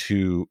easy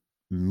to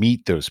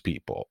meet those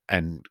people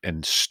and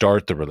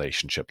start the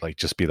relationship, like,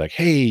 just be like,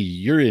 hey,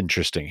 you're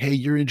interesting, hey,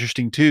 you're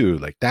interesting too,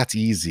 like, that's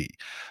easy.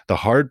 The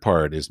hard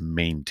part is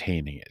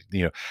maintaining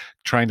it,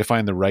 trying to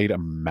find the right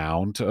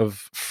amount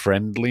of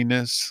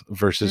friendliness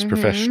versus Mhm.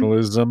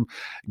 professionalism,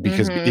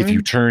 because Mhm.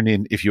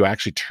 if you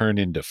actually turn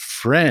into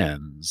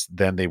friends,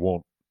 then they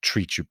won't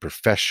treat you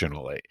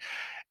professionally.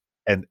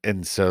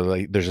 And so,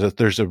 like,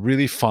 there's a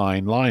really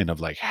fine line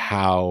of, like,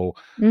 how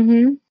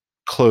Mhm.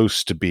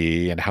 close to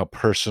be and how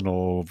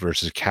personal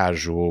versus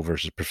casual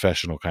versus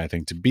professional kind of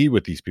thing to be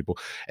with these people,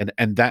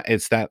 and that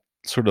it's that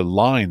sort of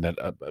line that,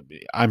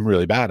 I'm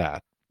really bad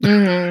at.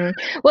 Mhm.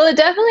 Well, it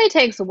definitely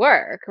takes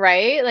work,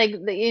 right? Like,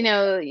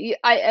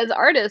 as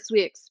artists,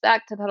 we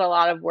expect to put a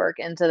lot of work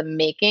into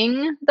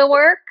making the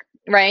work,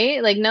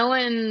 right? Like, no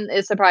one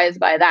is surprised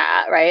by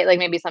that, right? Like,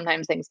 maybe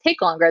sometimes things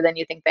take longer than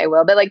you think they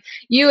will, but like,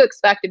 you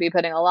expect to be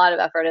putting a lot of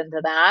effort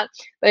into that.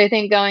 But I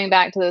think going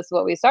back to this,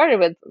 what we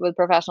started with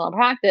professional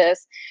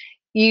practice,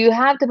 you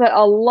have to put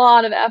a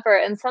lot of effort,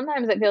 and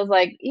sometimes it feels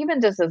like even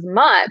just as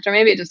much, or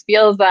maybe it just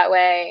feels that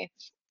way.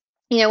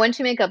 Once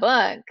you make a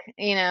book,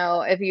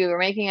 if you were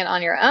making it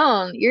on your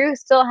own, you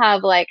still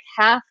have like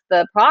half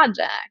the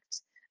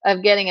project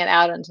of getting it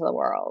out into the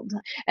world.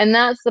 And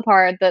that's the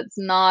part that's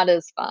not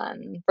as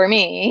fun for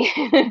me,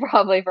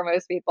 probably for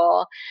most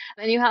people.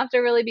 And you have to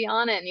really be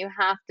on it, and you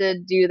have to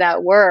do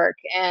that work.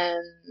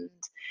 And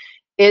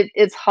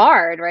it's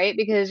hard, right?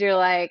 Because you're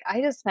like,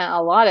 I just spent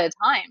a lot of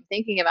time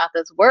thinking about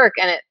this work,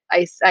 and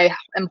I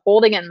am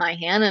holding it in my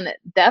hand, and it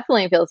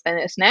definitely feels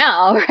finished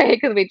now, right?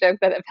 Because we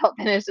joked that it felt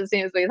finished as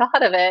soon as we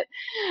thought of it.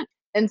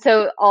 And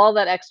so all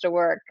that extra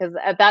work, because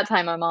at that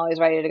time I'm always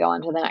ready to go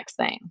on to the next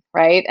thing,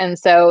 right? And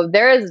so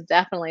there has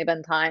definitely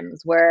been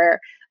times where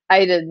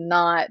I did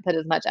not put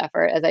as much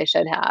effort as I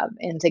should have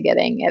into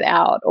getting it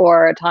out,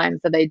 or times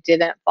that I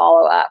didn't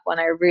follow up when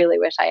I really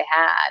wish I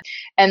had.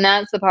 And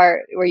that's the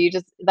part where you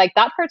just like,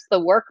 that part's the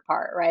work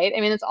part, right?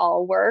 I mean, it's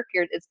all work.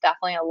 It's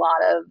definitely a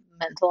lot of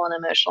mental and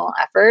emotional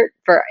effort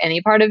for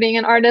any part of being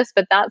an artist,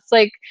 but that's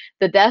like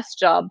the desk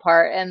job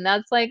part. And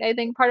that's like, I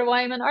think part of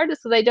why I'm an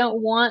artist, because I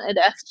don't want a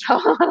desk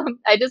job.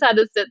 I just had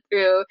to sit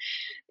through,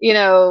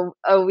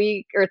 a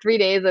week or 3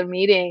 days of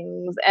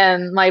meetings,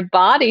 and my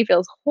body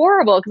feels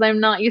horrible because I'm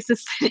not used to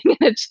sitting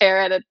in a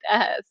chair at a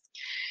desk.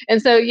 And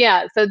so,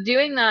 yeah, so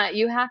doing that,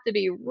 you have to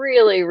be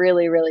really,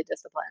 really, really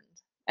disciplined.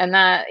 And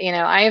that,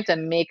 I have to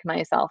make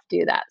myself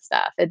do that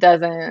stuff. It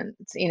doesn't,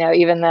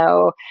 even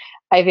though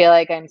I feel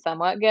like I'm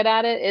somewhat good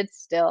at it,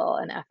 it's still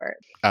an effort.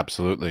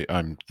 Absolutely.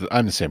 I'm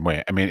the same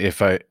way. I mean,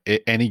 if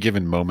any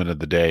given moment of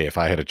the day, if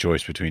I had a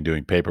choice between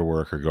doing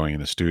paperwork or going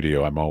in the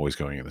studio, I'm always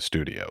going in the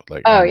studio.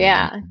 Like, Oh, I'm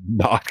yeah.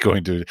 not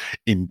going to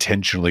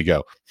intentionally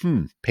go,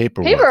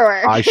 paperwork,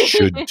 Paperwork. I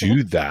should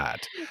do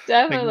that. Like,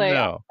 Definitely.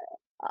 no.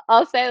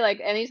 I'll say,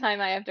 like, anytime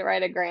I have to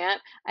write a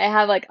grant, I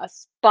have, like, a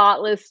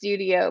spotless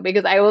studio,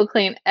 because I will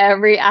clean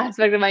every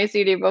aspect of my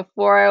studio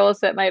before I will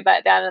sit my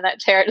butt down in that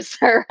chair to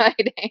start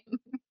writing.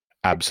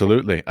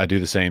 Absolutely. I do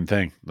the same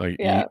thing. Like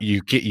Yeah,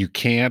 you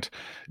can't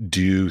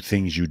do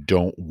things you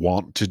don't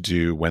want to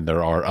do when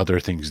there are other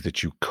things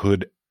that you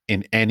could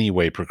in any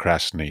way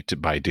procrastinate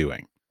by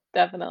doing.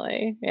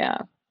 definitely. Yeah.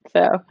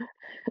 So,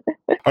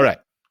 All right.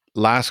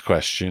 Last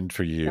question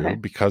for you, okay.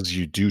 because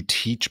you do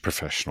teach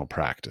professional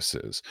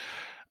practices.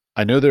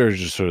 I know there's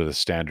just sort of the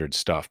standard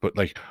stuff, but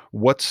like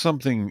what's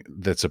something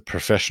that's a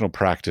professional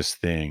practice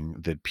thing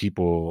that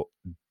people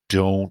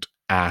don't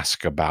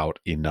ask about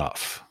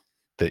enough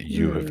that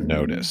you have Hmm.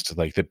 noticed,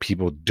 like that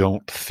people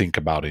don't think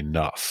about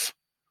enough?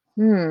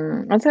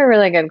 That's a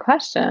really good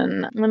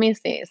question. Let me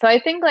see. So I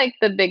think like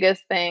the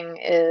biggest thing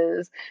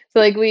is so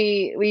like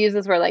we use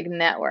this word like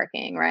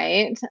networking,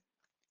 right?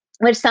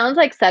 Which sounds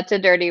like such a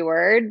dirty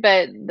word,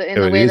 but in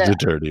Oh, the it way is a that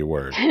dirty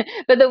word.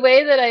 but the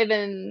way that I've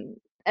been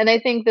and I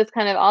think this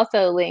kind of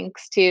also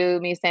links to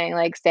me saying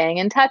like staying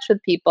in touch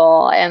with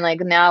people and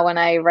like now when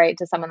I write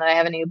to someone that I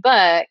have a new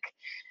book,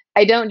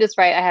 I don't just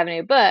write, I have a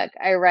new book.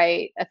 I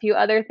write a few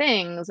other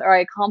things, or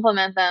I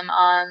compliment them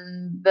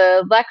on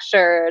the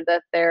lecture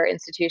that their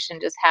institution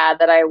just had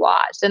that I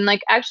watched and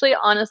like actually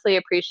honestly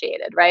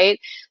appreciated, right?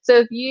 So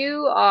if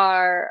you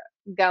are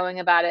going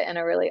about it in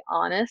a really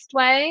honest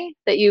way,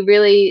 that you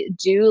really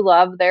do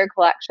love their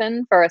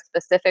collection for a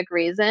specific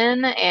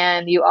reason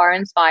and you are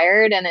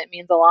inspired and it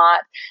means a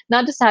lot,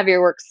 not just to have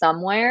your work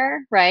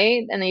somewhere,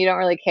 right? And then you don't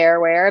really care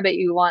where, but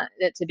you want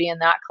it to be in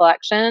that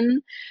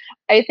collection.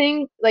 I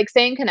think, like,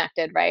 staying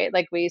connected, right?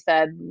 Like we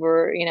said,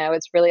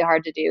 it's really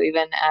hard to do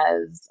even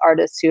as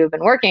artists who have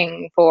been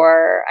working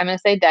for, I'm gonna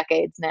say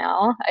decades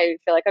now. I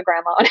feel like a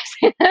grandma when I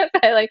say that,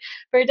 but, like,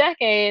 for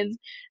decades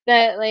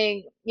that,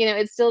 like,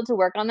 it's still to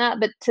work on that,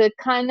 but to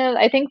kind of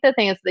I think the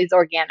thing is these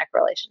organic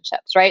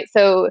relationships, right?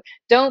 So,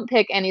 don't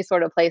pick any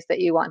sort of place that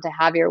you want to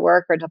have your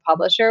work or to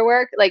publish your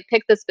work. Like,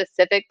 pick the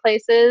specific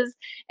places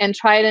and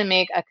try to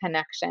make a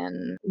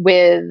connection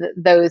with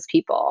those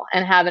people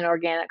and have an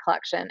organic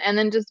collection. And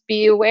then just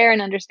be aware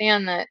and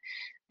understand that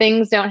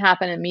things don't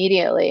happen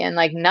immediately and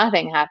like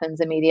nothing happens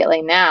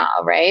immediately now,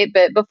 right?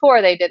 But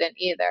before they didn't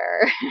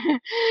either.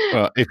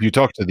 Well, if you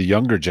talk to the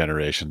younger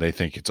generation, they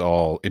think it's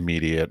all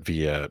immediate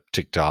via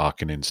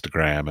TikTok and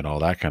Instagram and all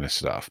that kind of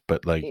stuff.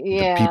 But like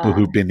the people Yeah.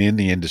 who've been in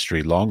the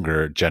industry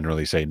longer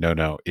generally say, no,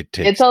 no, it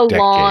It's takes a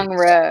long decades.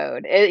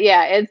 road.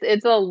 Yeah,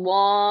 it's a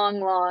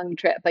long, long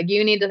trip. Like,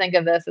 you need to think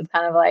of this as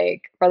kind of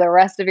like for the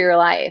rest of your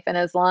life, and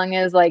as long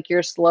as, like,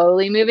 you're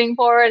slowly moving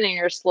forward and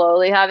you're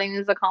slowly having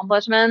these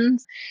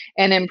accomplishments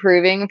and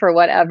improving for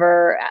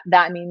whatever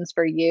that means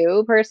for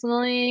you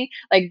personally,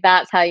 like,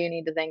 that's how you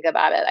need to think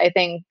about it. I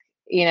think,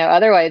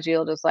 otherwise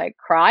you'll just, like,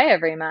 cry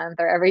every month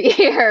or every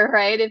year,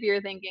 right? If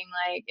you're thinking,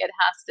 like, it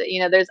has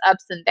to there's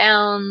ups and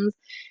downs.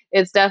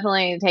 It's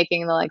definitely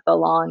taking the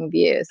long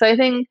view. So I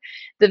think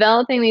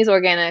developing these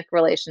organic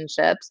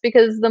relationships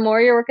because the more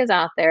your work is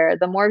out there,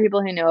 the more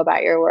people who know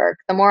about your work,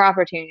 the more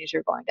opportunities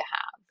you're going to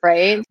have,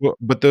 right? Well,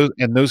 but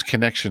those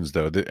connections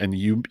though, and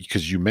you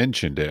because you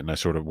mentioned it, and I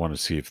sort of want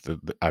to see if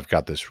I've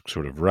got this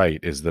sort of right,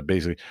 is that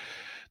basically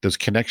those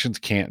connections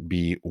can't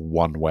be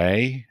one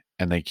way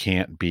and they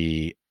can't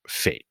be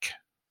fake.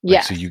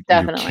 Like, so Yes, you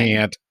definitely.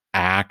 can't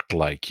act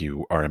like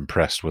you are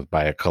impressed with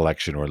by a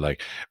collection or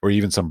like or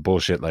even some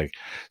bullshit like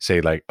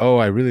say like, "Oh,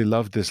 I really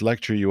loved this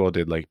lecture you all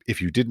did." Like,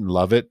 if you didn't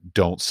love it,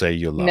 don't say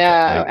you love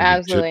it. No, Like,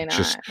 absolutely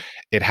just not.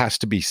 it has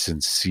to be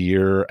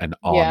sincere and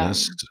Yeah.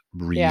 honest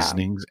Yeah.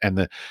 reasonings, and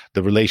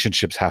the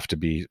relationships have to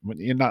be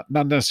not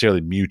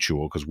necessarily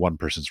mutual because one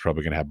person's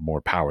probably going to have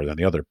more power than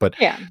the other, but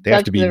Yeah. they have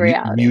That's to be the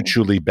reality.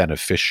 mutually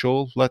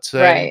beneficial, let's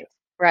say. Right,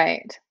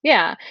 right.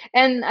 Yeah,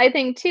 and I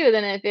think too,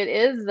 then if it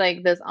is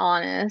like this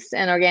honest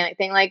and organic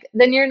thing, like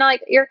then you're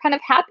kind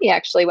of happy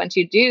actually once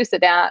you do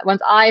sit down.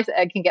 Once I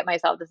can get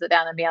myself to sit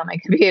down and be on my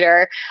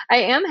computer, I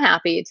am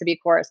happy to be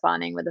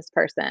corresponding with this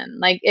person.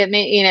 Like it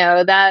may,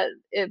 that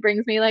it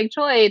brings me like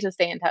joy to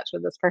stay in touch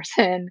with this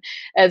person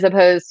as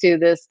opposed to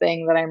this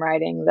thing that I'm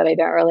writing that I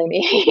don't really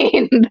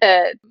mean.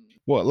 That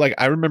Well, like,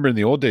 I remember in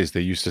the old days,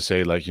 they used to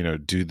say, like,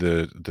 do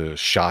the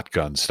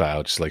shotgun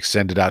style, just, like,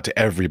 send it out to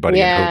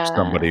everybody and hope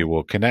somebody yeah,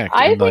 will connect,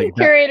 I and, like, think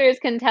that. curators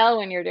can tell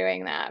when you're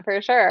doing that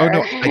for Oh, sure.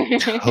 no, I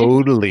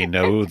totally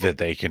know that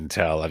they can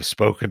tell. I've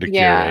spoken to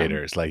Yeah.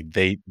 curators, like,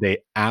 they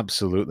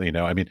absolutely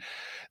know. I mean,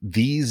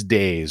 these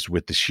days,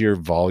 with the sheer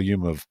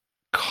volume of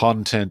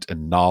content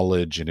and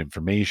knowledge and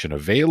information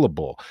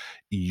available,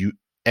 you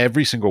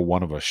every single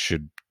one of us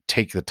should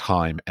take the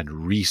time and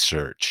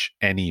research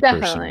any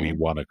person we Definitely.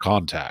 wanna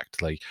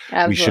contact. Like,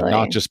 we should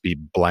not Absolutely. just be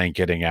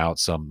blanketing out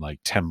some,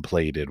 like,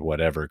 templated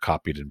whatever,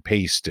 copied and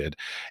pasted.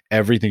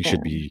 Everything Yeah.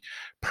 should be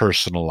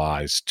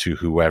personalized to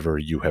whoever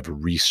you have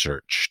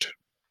researched,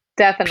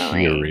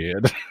 Definitely.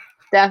 period.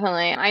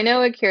 Definitely. I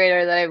know a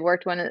curator that I've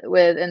worked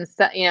with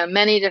in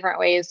many different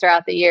ways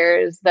throughout the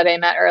years that I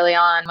met early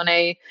on when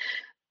I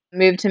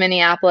moved to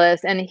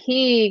Minneapolis, and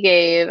he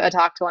gave a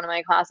talk to one of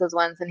my classes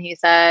once, and he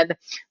said,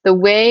 the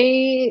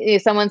way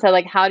someone said,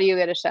 like, how do you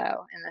get a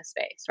show in this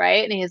space,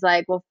 right? And he's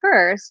like, well,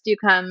 first you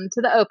come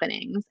to the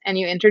openings and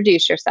you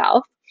introduce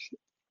yourself.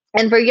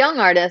 And for young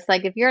artists,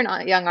 like if you're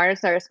not a young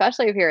artist or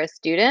especially if you're a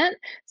student,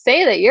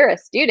 say that you're a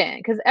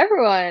student because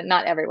everyone,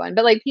 not everyone,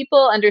 but like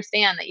people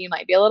understand that you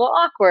might be a little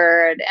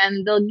awkward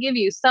and they'll give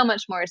you so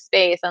much more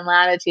space and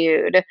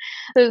latitude.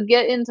 So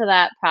get into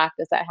that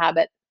practice, that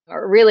habit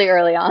really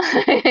early on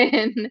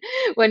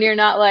when you're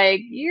not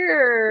like,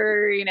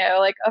 you're,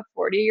 like a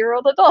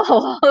 40-year-old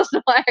adult.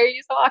 Why are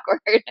you so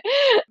awkward?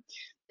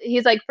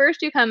 He's like,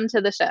 first you come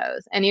to the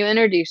shows and you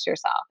introduce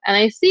yourself, and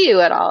I see you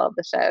at all of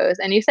the shows,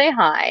 and you say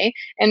hi,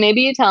 and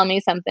maybe you tell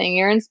me something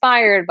you're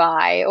inspired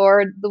by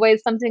or the way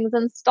something's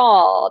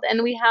installed,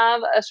 and we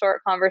have a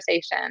short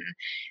conversation.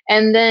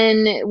 And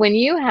then when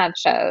you have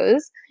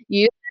shows,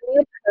 you send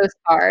me a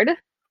postcard.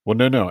 Well,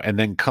 no, no, and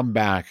then come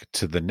back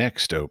to the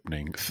next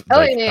opening,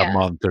 Oh, yeah, like, a yeah,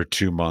 month or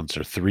 2 months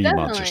or 3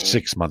 months or definitely.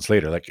 6 months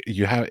later, like,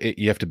 you have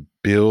to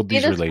build Be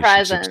these this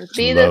relationships presence,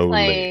 be this slowly.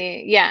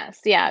 like,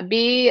 yes, yeah,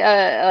 be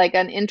like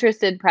an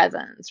interested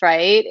presence,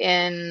 right?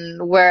 In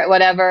where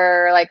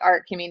whatever like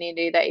art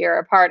community that you're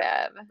a part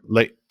of.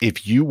 Like,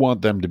 if you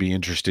want them to be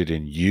interested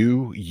in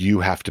you,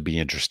 you have to be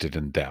interested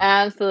in them.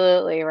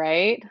 Absolutely,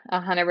 right?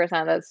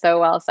 100%, that's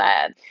so well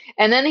said.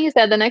 And then he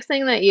said the next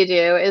thing that you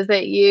do is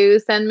that you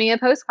send me a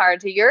postcard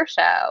to your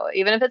show,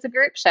 even if it's a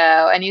group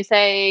show, and you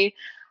say,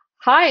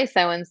 "Hi,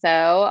 so and so.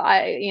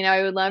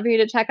 I would love for you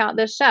to check out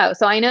this show."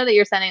 So I know that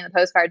you're sending the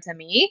postcard to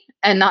me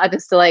and not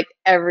just to like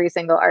every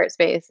single art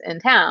space in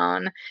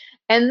town.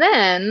 And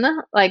then,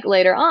 like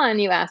later on,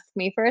 you ask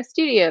me for a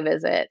studio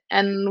visit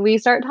and we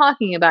start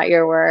talking about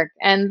your work.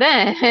 And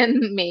then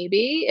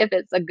maybe if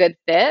it's a good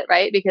fit,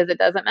 right? Because it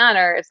doesn't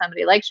matter if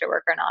somebody likes your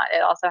work or not,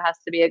 it also has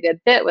to be a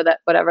good fit with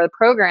whatever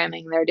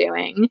programming they're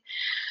doing.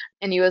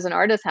 And you as an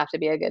artist have to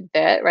be a good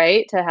fit,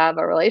 right? To have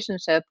a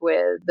relationship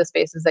with the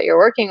spaces that you're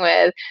working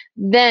with,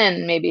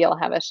 then maybe you'll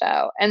have a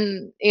show.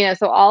 And,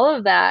 so all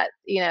of that,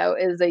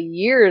 is a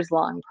years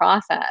long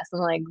process.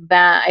 And like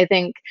that, I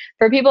think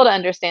for people to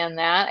understand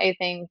that, I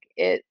think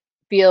it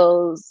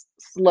feels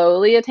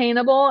slowly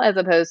attainable as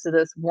opposed to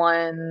this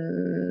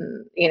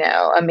one,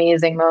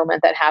 amazing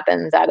moment that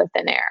happens out of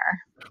thin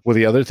air. Well,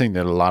 the other thing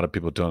that a lot of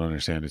people don't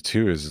understand it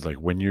too is like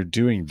when you're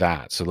doing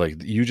that, so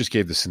like you just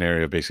gave the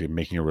scenario of basically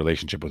making a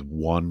relationship with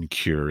one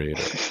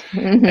curator.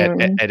 Hmm.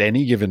 At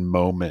any given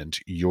moment,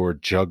 you're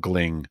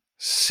juggling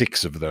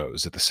 6 of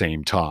those at the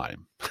same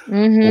time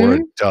or a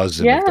Hmm.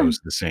 dozen of Yeah. those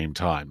at the same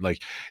time.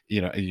 Like,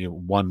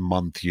 1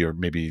 month you're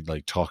maybe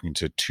like talking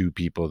to 2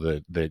 people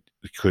that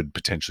could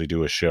potentially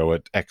do a show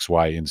at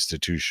XY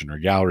institution or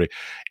gallery,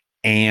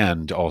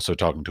 and also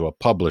talking to a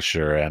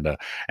publisher and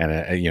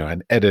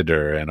an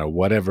editor and a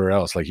whatever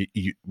else. Like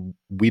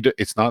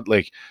it's not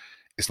like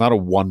it's not a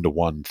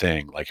one-to-one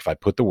thing. Like if I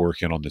put the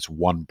work in on this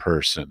one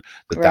person,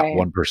 that Right.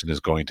 one person is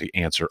going to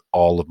answer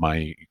all of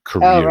my Oh,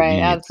 career right.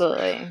 needs.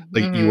 Absolutely.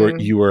 Like Hmm.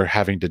 you are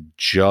having to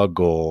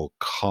juggle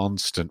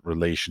constant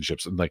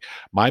relationships. And like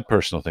my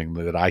personal thing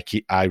that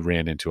I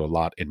ran into a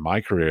lot in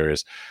my career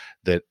is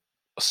that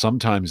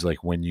sometimes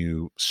like when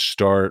you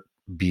start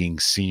being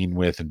seen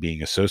with and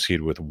being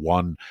associated with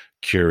one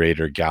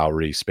curator,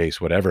 gallery,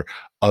 space, whatever,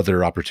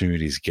 other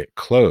opportunities get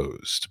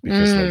closed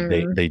because like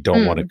Mm. they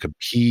don't want to Mm.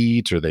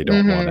 compete or they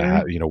don't want to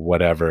Mhm. have,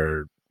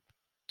 whatever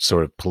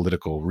sort of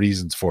political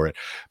reasons for it.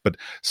 But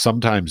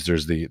sometimes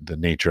there's the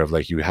nature of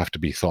like you have to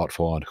be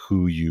thoughtful on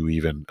who you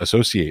even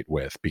associate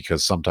with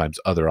because sometimes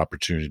other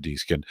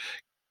opportunities can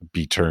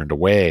be turned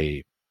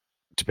away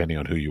depending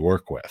on who you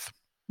work with.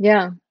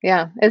 Yeah,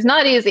 yeah. It's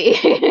not easy.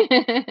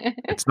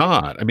 It's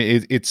not. I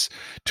mean, it's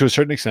to a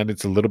certain extent,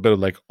 it's a little bit of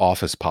like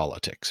office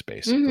politics,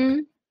 basically. Mhm.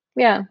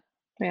 Yeah.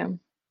 Yeah.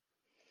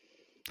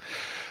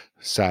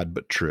 Sad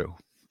but true.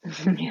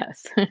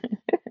 Yes.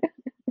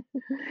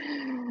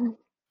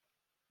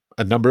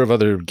 A number of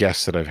other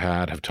guests that I've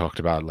had have talked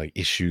about like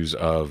issues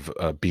of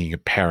being a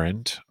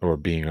parent or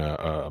being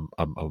a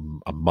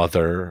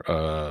mother.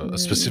 Mm.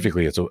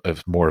 Specifically, it's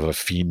more of a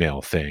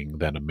female thing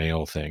than a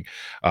male thing.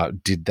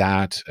 Did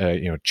that,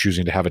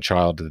 choosing to have a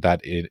child, did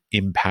that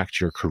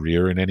impact your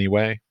career in any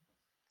way?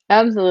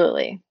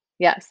 Absolutely.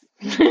 Yes.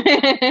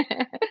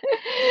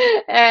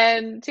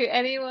 And to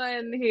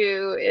anyone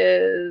who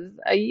is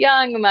a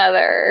young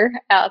mother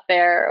out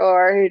there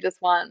or who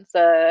just wants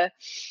a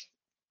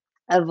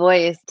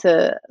voice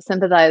to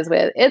sympathize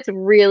with. It's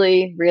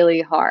really,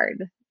 really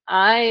hard.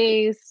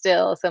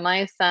 So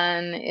my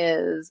son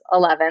is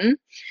 11.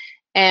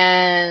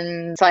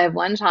 And so I have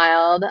one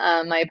child.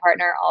 My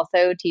partner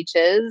also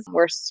teaches.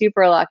 We're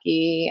super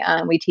lucky.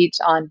 We teach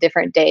on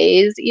different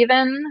days,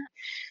 even.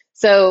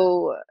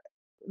 So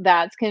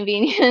that's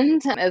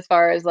convenient as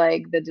far as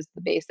like the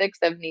basics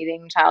of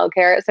needing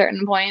childcare at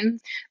certain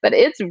points. But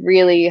it's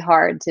really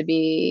hard to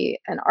be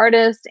an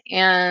artist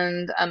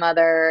and a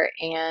mother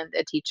and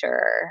a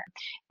teacher.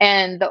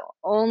 And the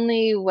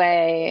only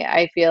way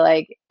I feel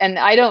like, and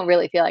I don't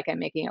really feel like I'm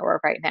making it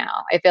work right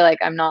now. I feel like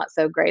I'm not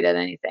so great at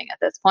anything at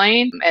this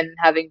point. And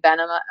having been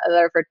a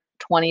mother for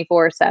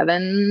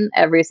 24/7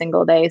 every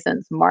single day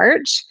since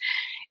March,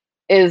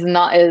 is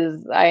not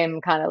is I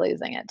am kind of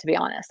losing it, to be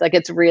honest. Like,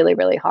 it's really,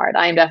 really hard.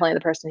 I'm definitely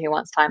the person who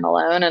wants time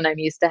alone, and I'm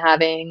used to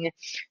having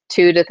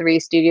 2 to 3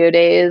 studio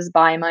days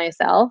by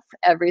myself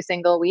every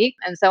single week,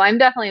 and so I'm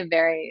definitely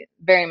very,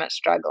 very much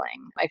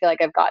struggling. I feel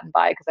like I've gotten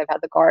by because I've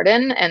had the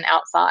garden and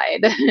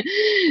outside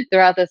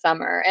throughout the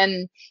summer,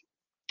 and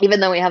even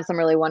though we have some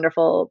really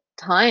wonderful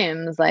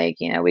times, like,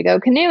 we go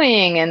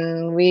canoeing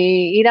and we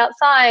eat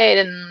outside,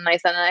 and my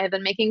son and I have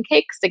been making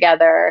cakes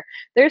together,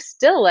 there's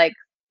still like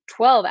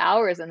 12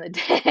 hours in the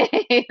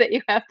day that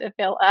you have to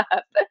fill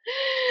up.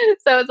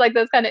 So it's like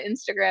those kind of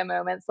Instagram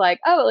moments, like,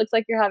 oh, it looks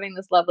like you're having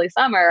this lovely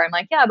summer. I'm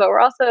like, yeah, but we're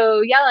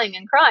also yelling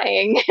and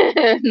crying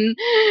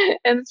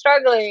and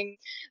struggling.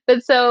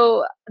 But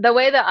so the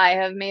way that I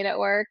have made it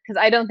work,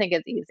 because I don't think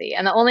it's easy,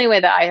 and the only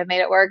way that I have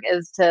made it work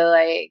is to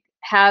like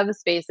have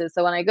spaces.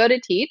 So when I go to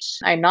teach,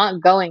 I'm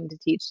not going to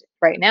teach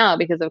right now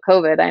because of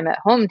COVID. I'm at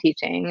home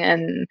teaching,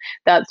 and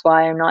that's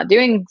why I'm not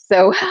doing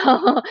so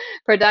well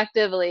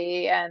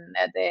productively and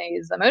at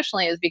days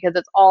emotionally, is because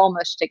it's all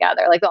mushed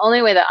together. Like, the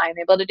only way that I'm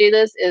able to do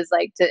this is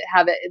like to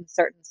have it in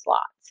certain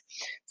slots.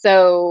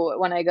 So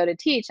when I go to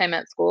teach, I'm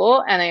at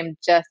school and I'm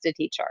just a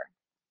teacher.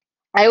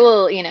 I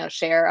will,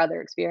 share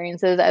other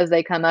experiences as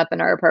they come up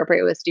and are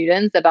appropriate with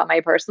students about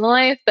my personal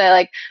life. But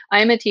like,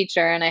 I'm a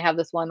teacher and I have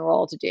this one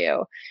role to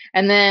do.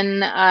 And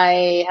then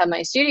I have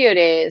my studio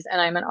days and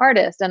I'm an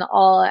artist, and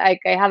I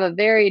have a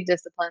very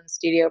disciplined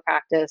studio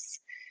practice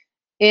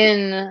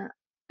in,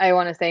 I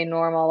want to say,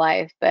 normal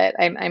life, but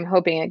I'm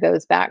hoping it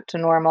goes back to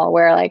normal,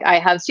 where like I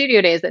have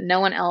studio days that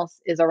no one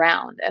else is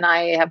around and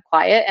I have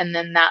quiet, and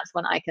then that's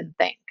when I can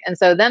think. And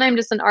so then I'm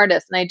just an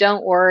artist and I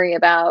don't worry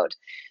about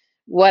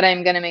what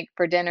I'm gonna make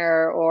for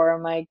dinner or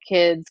my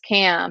kids'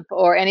 camp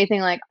or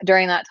anything like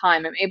during that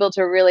time. I'm able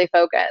to really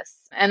focus.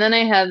 And then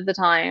I have the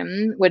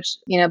time, which,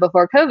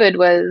 before COVID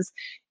was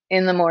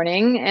in the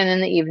morning and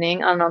in the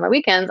evening and on the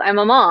weekends, I'm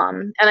a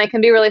mom. And I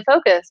can be really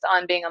focused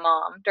on being a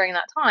mom during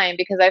that time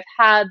because I've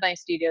had my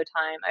studio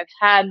time, I've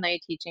had my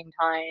teaching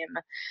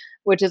time,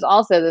 which is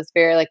also this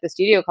very like the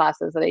studio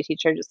classes that I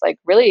teach are just like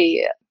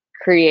really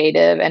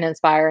creative and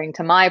inspiring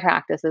to my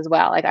practice as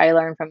well. Like, I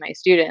learn from my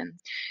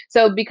students.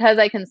 So because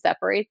I can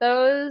separate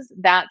those,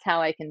 that's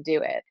how I can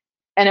do it.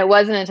 And it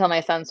wasn't until my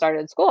son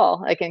started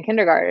school, like in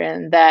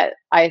kindergarten, that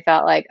I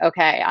felt like,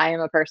 okay, I am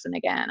a person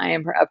again. I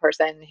am a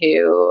person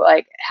who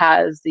like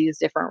has these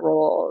different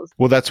roles.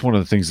 Well, that's one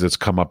of the things that's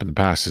come up in the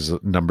past is a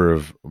number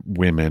of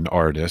women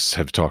artists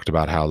have talked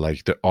about how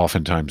like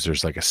oftentimes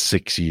there's like a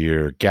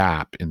 6-year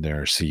gap in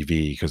their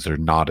CV because they're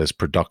not as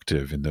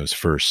productive in those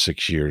first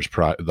 6 years,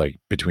 like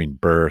between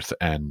birth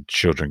and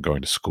children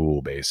going to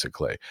school,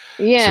 basically.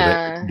 So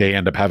Yeah. they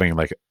end up having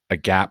like a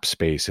gap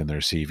space in their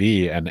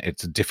CV, and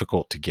it's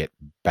difficult to get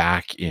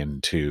back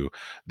into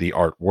the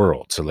art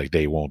world. So like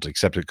they won't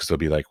accept it because they'll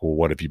be like, well,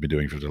 what have you been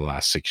doing for the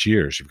last 6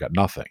 years? You've got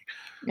nothing.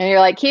 And you're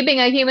like keeping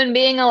a human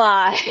being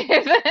alive.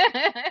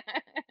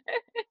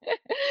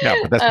 Yeah,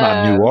 but that's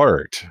not new um,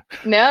 art.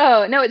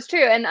 No, no, it's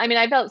true, and I mean,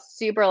 I felt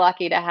super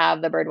lucky to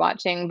have the bird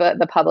watching book,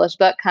 the published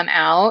book, come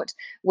out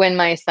when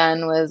my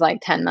son was, like,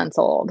 10 months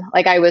old.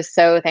 Like, I was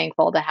so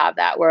thankful to have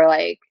that where,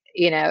 like,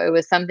 it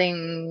was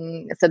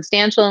something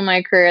substantial in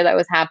my career that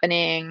was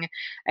happening.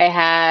 I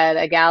had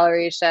a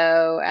gallery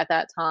show at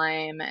that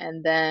time,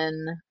 and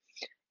then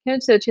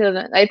so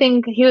 2000, I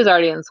think he was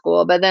already in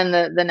school, but then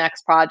the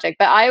next project.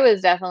 But I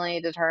was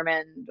definitely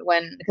determined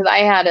when, because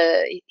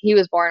he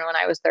was born when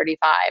I was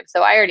 35,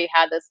 so I already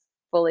had this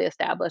fully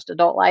established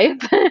adult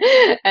life,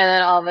 and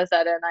then all of a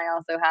sudden I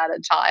also had a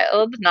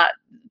child. Not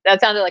that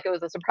sounded like it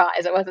was a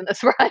surprise. It wasn't a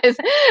surprise,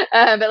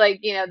 but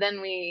like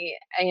then we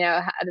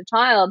had a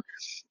child,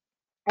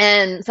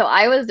 and so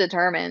I was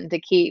determined to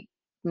keep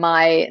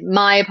my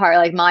part,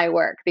 like my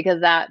work,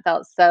 because that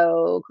felt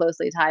so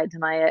closely tied to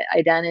my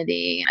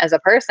identity as a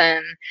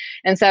person.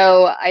 And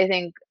so I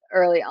think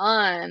early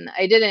on,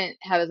 I didn't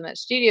have as much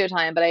studio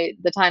time, but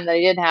the time that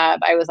I did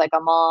have, I was like a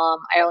mom.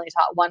 I only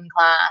taught one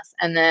class,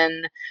 and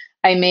then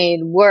I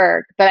made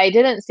work, but I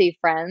didn't see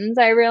friends,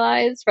 I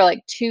realized, for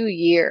like 2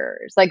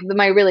 years. Like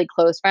my really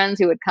close friends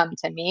who would come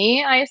to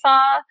me, I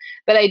saw,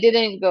 but I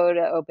didn't go to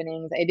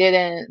openings. I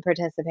didn't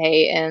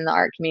participate in the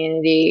art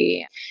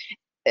community.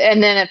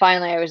 And then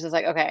finally, I was just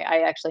like, okay,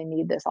 I actually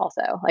need this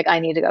also. Like, I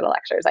need to go to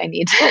lectures. I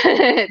need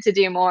to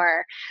do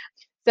more.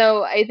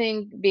 So I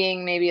think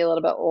being maybe a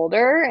little bit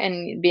older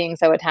and being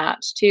so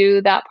attached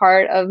to that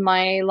part of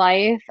my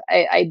life,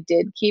 I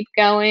did keep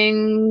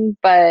going.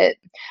 But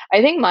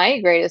I think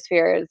my greatest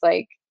fear is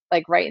like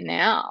right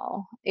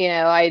now,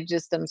 I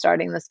just am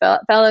starting this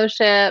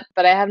fellowship,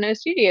 but I have no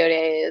studio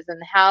days.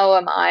 And how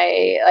am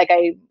I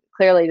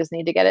clearly just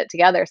need to get it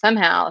together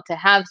somehow to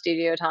have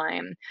studio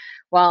time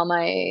while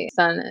my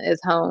son is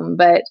home.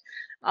 But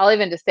I'll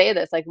even just say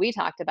this, like we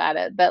talked about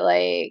it, but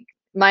like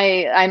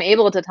I'm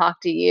able to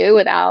talk to you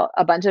without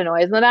a bunch of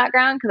noise in the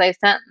background because I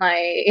sent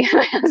my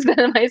my husband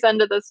and my son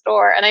to the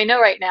store, and I know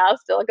right now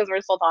still because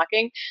we're still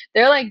talking,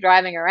 they're like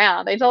driving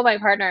around. I told my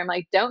partner, I'm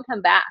like, don't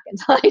come back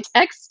until I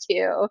text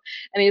you,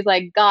 and he's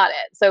like, got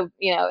it. So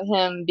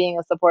him being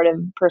a supportive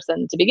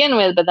person to begin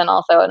with, but then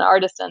also an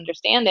artist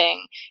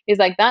understanding, he's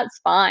like, that's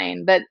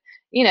fine, but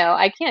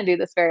I can't do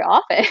this very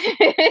often.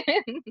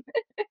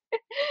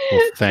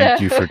 Well,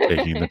 thank you So for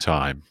taking the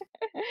time.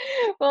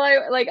 well,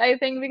 I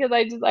think because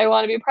I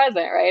want to be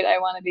present, right? I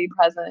want to be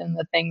present in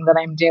the thing that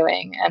I'm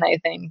doing, and I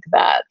think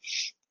that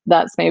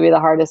that's maybe the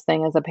hardest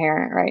thing as a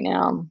parent right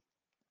now,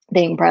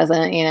 being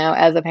present,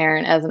 as a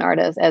parent, as an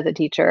artist, as a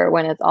teacher,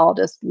 when it's all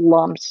just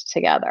lumped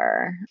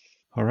together.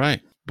 All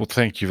right. Well,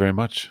 thank you very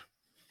much.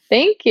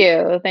 Thank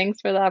you.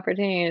 Thanks for the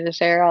opportunity to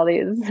share all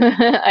these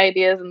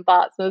ideas and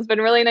thoughts. And it's been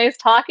really nice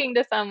talking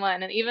to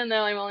someone. And even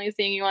though I'm only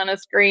seeing you on a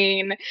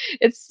screen,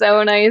 it's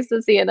so nice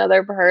to see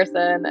another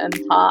person and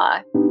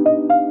talk.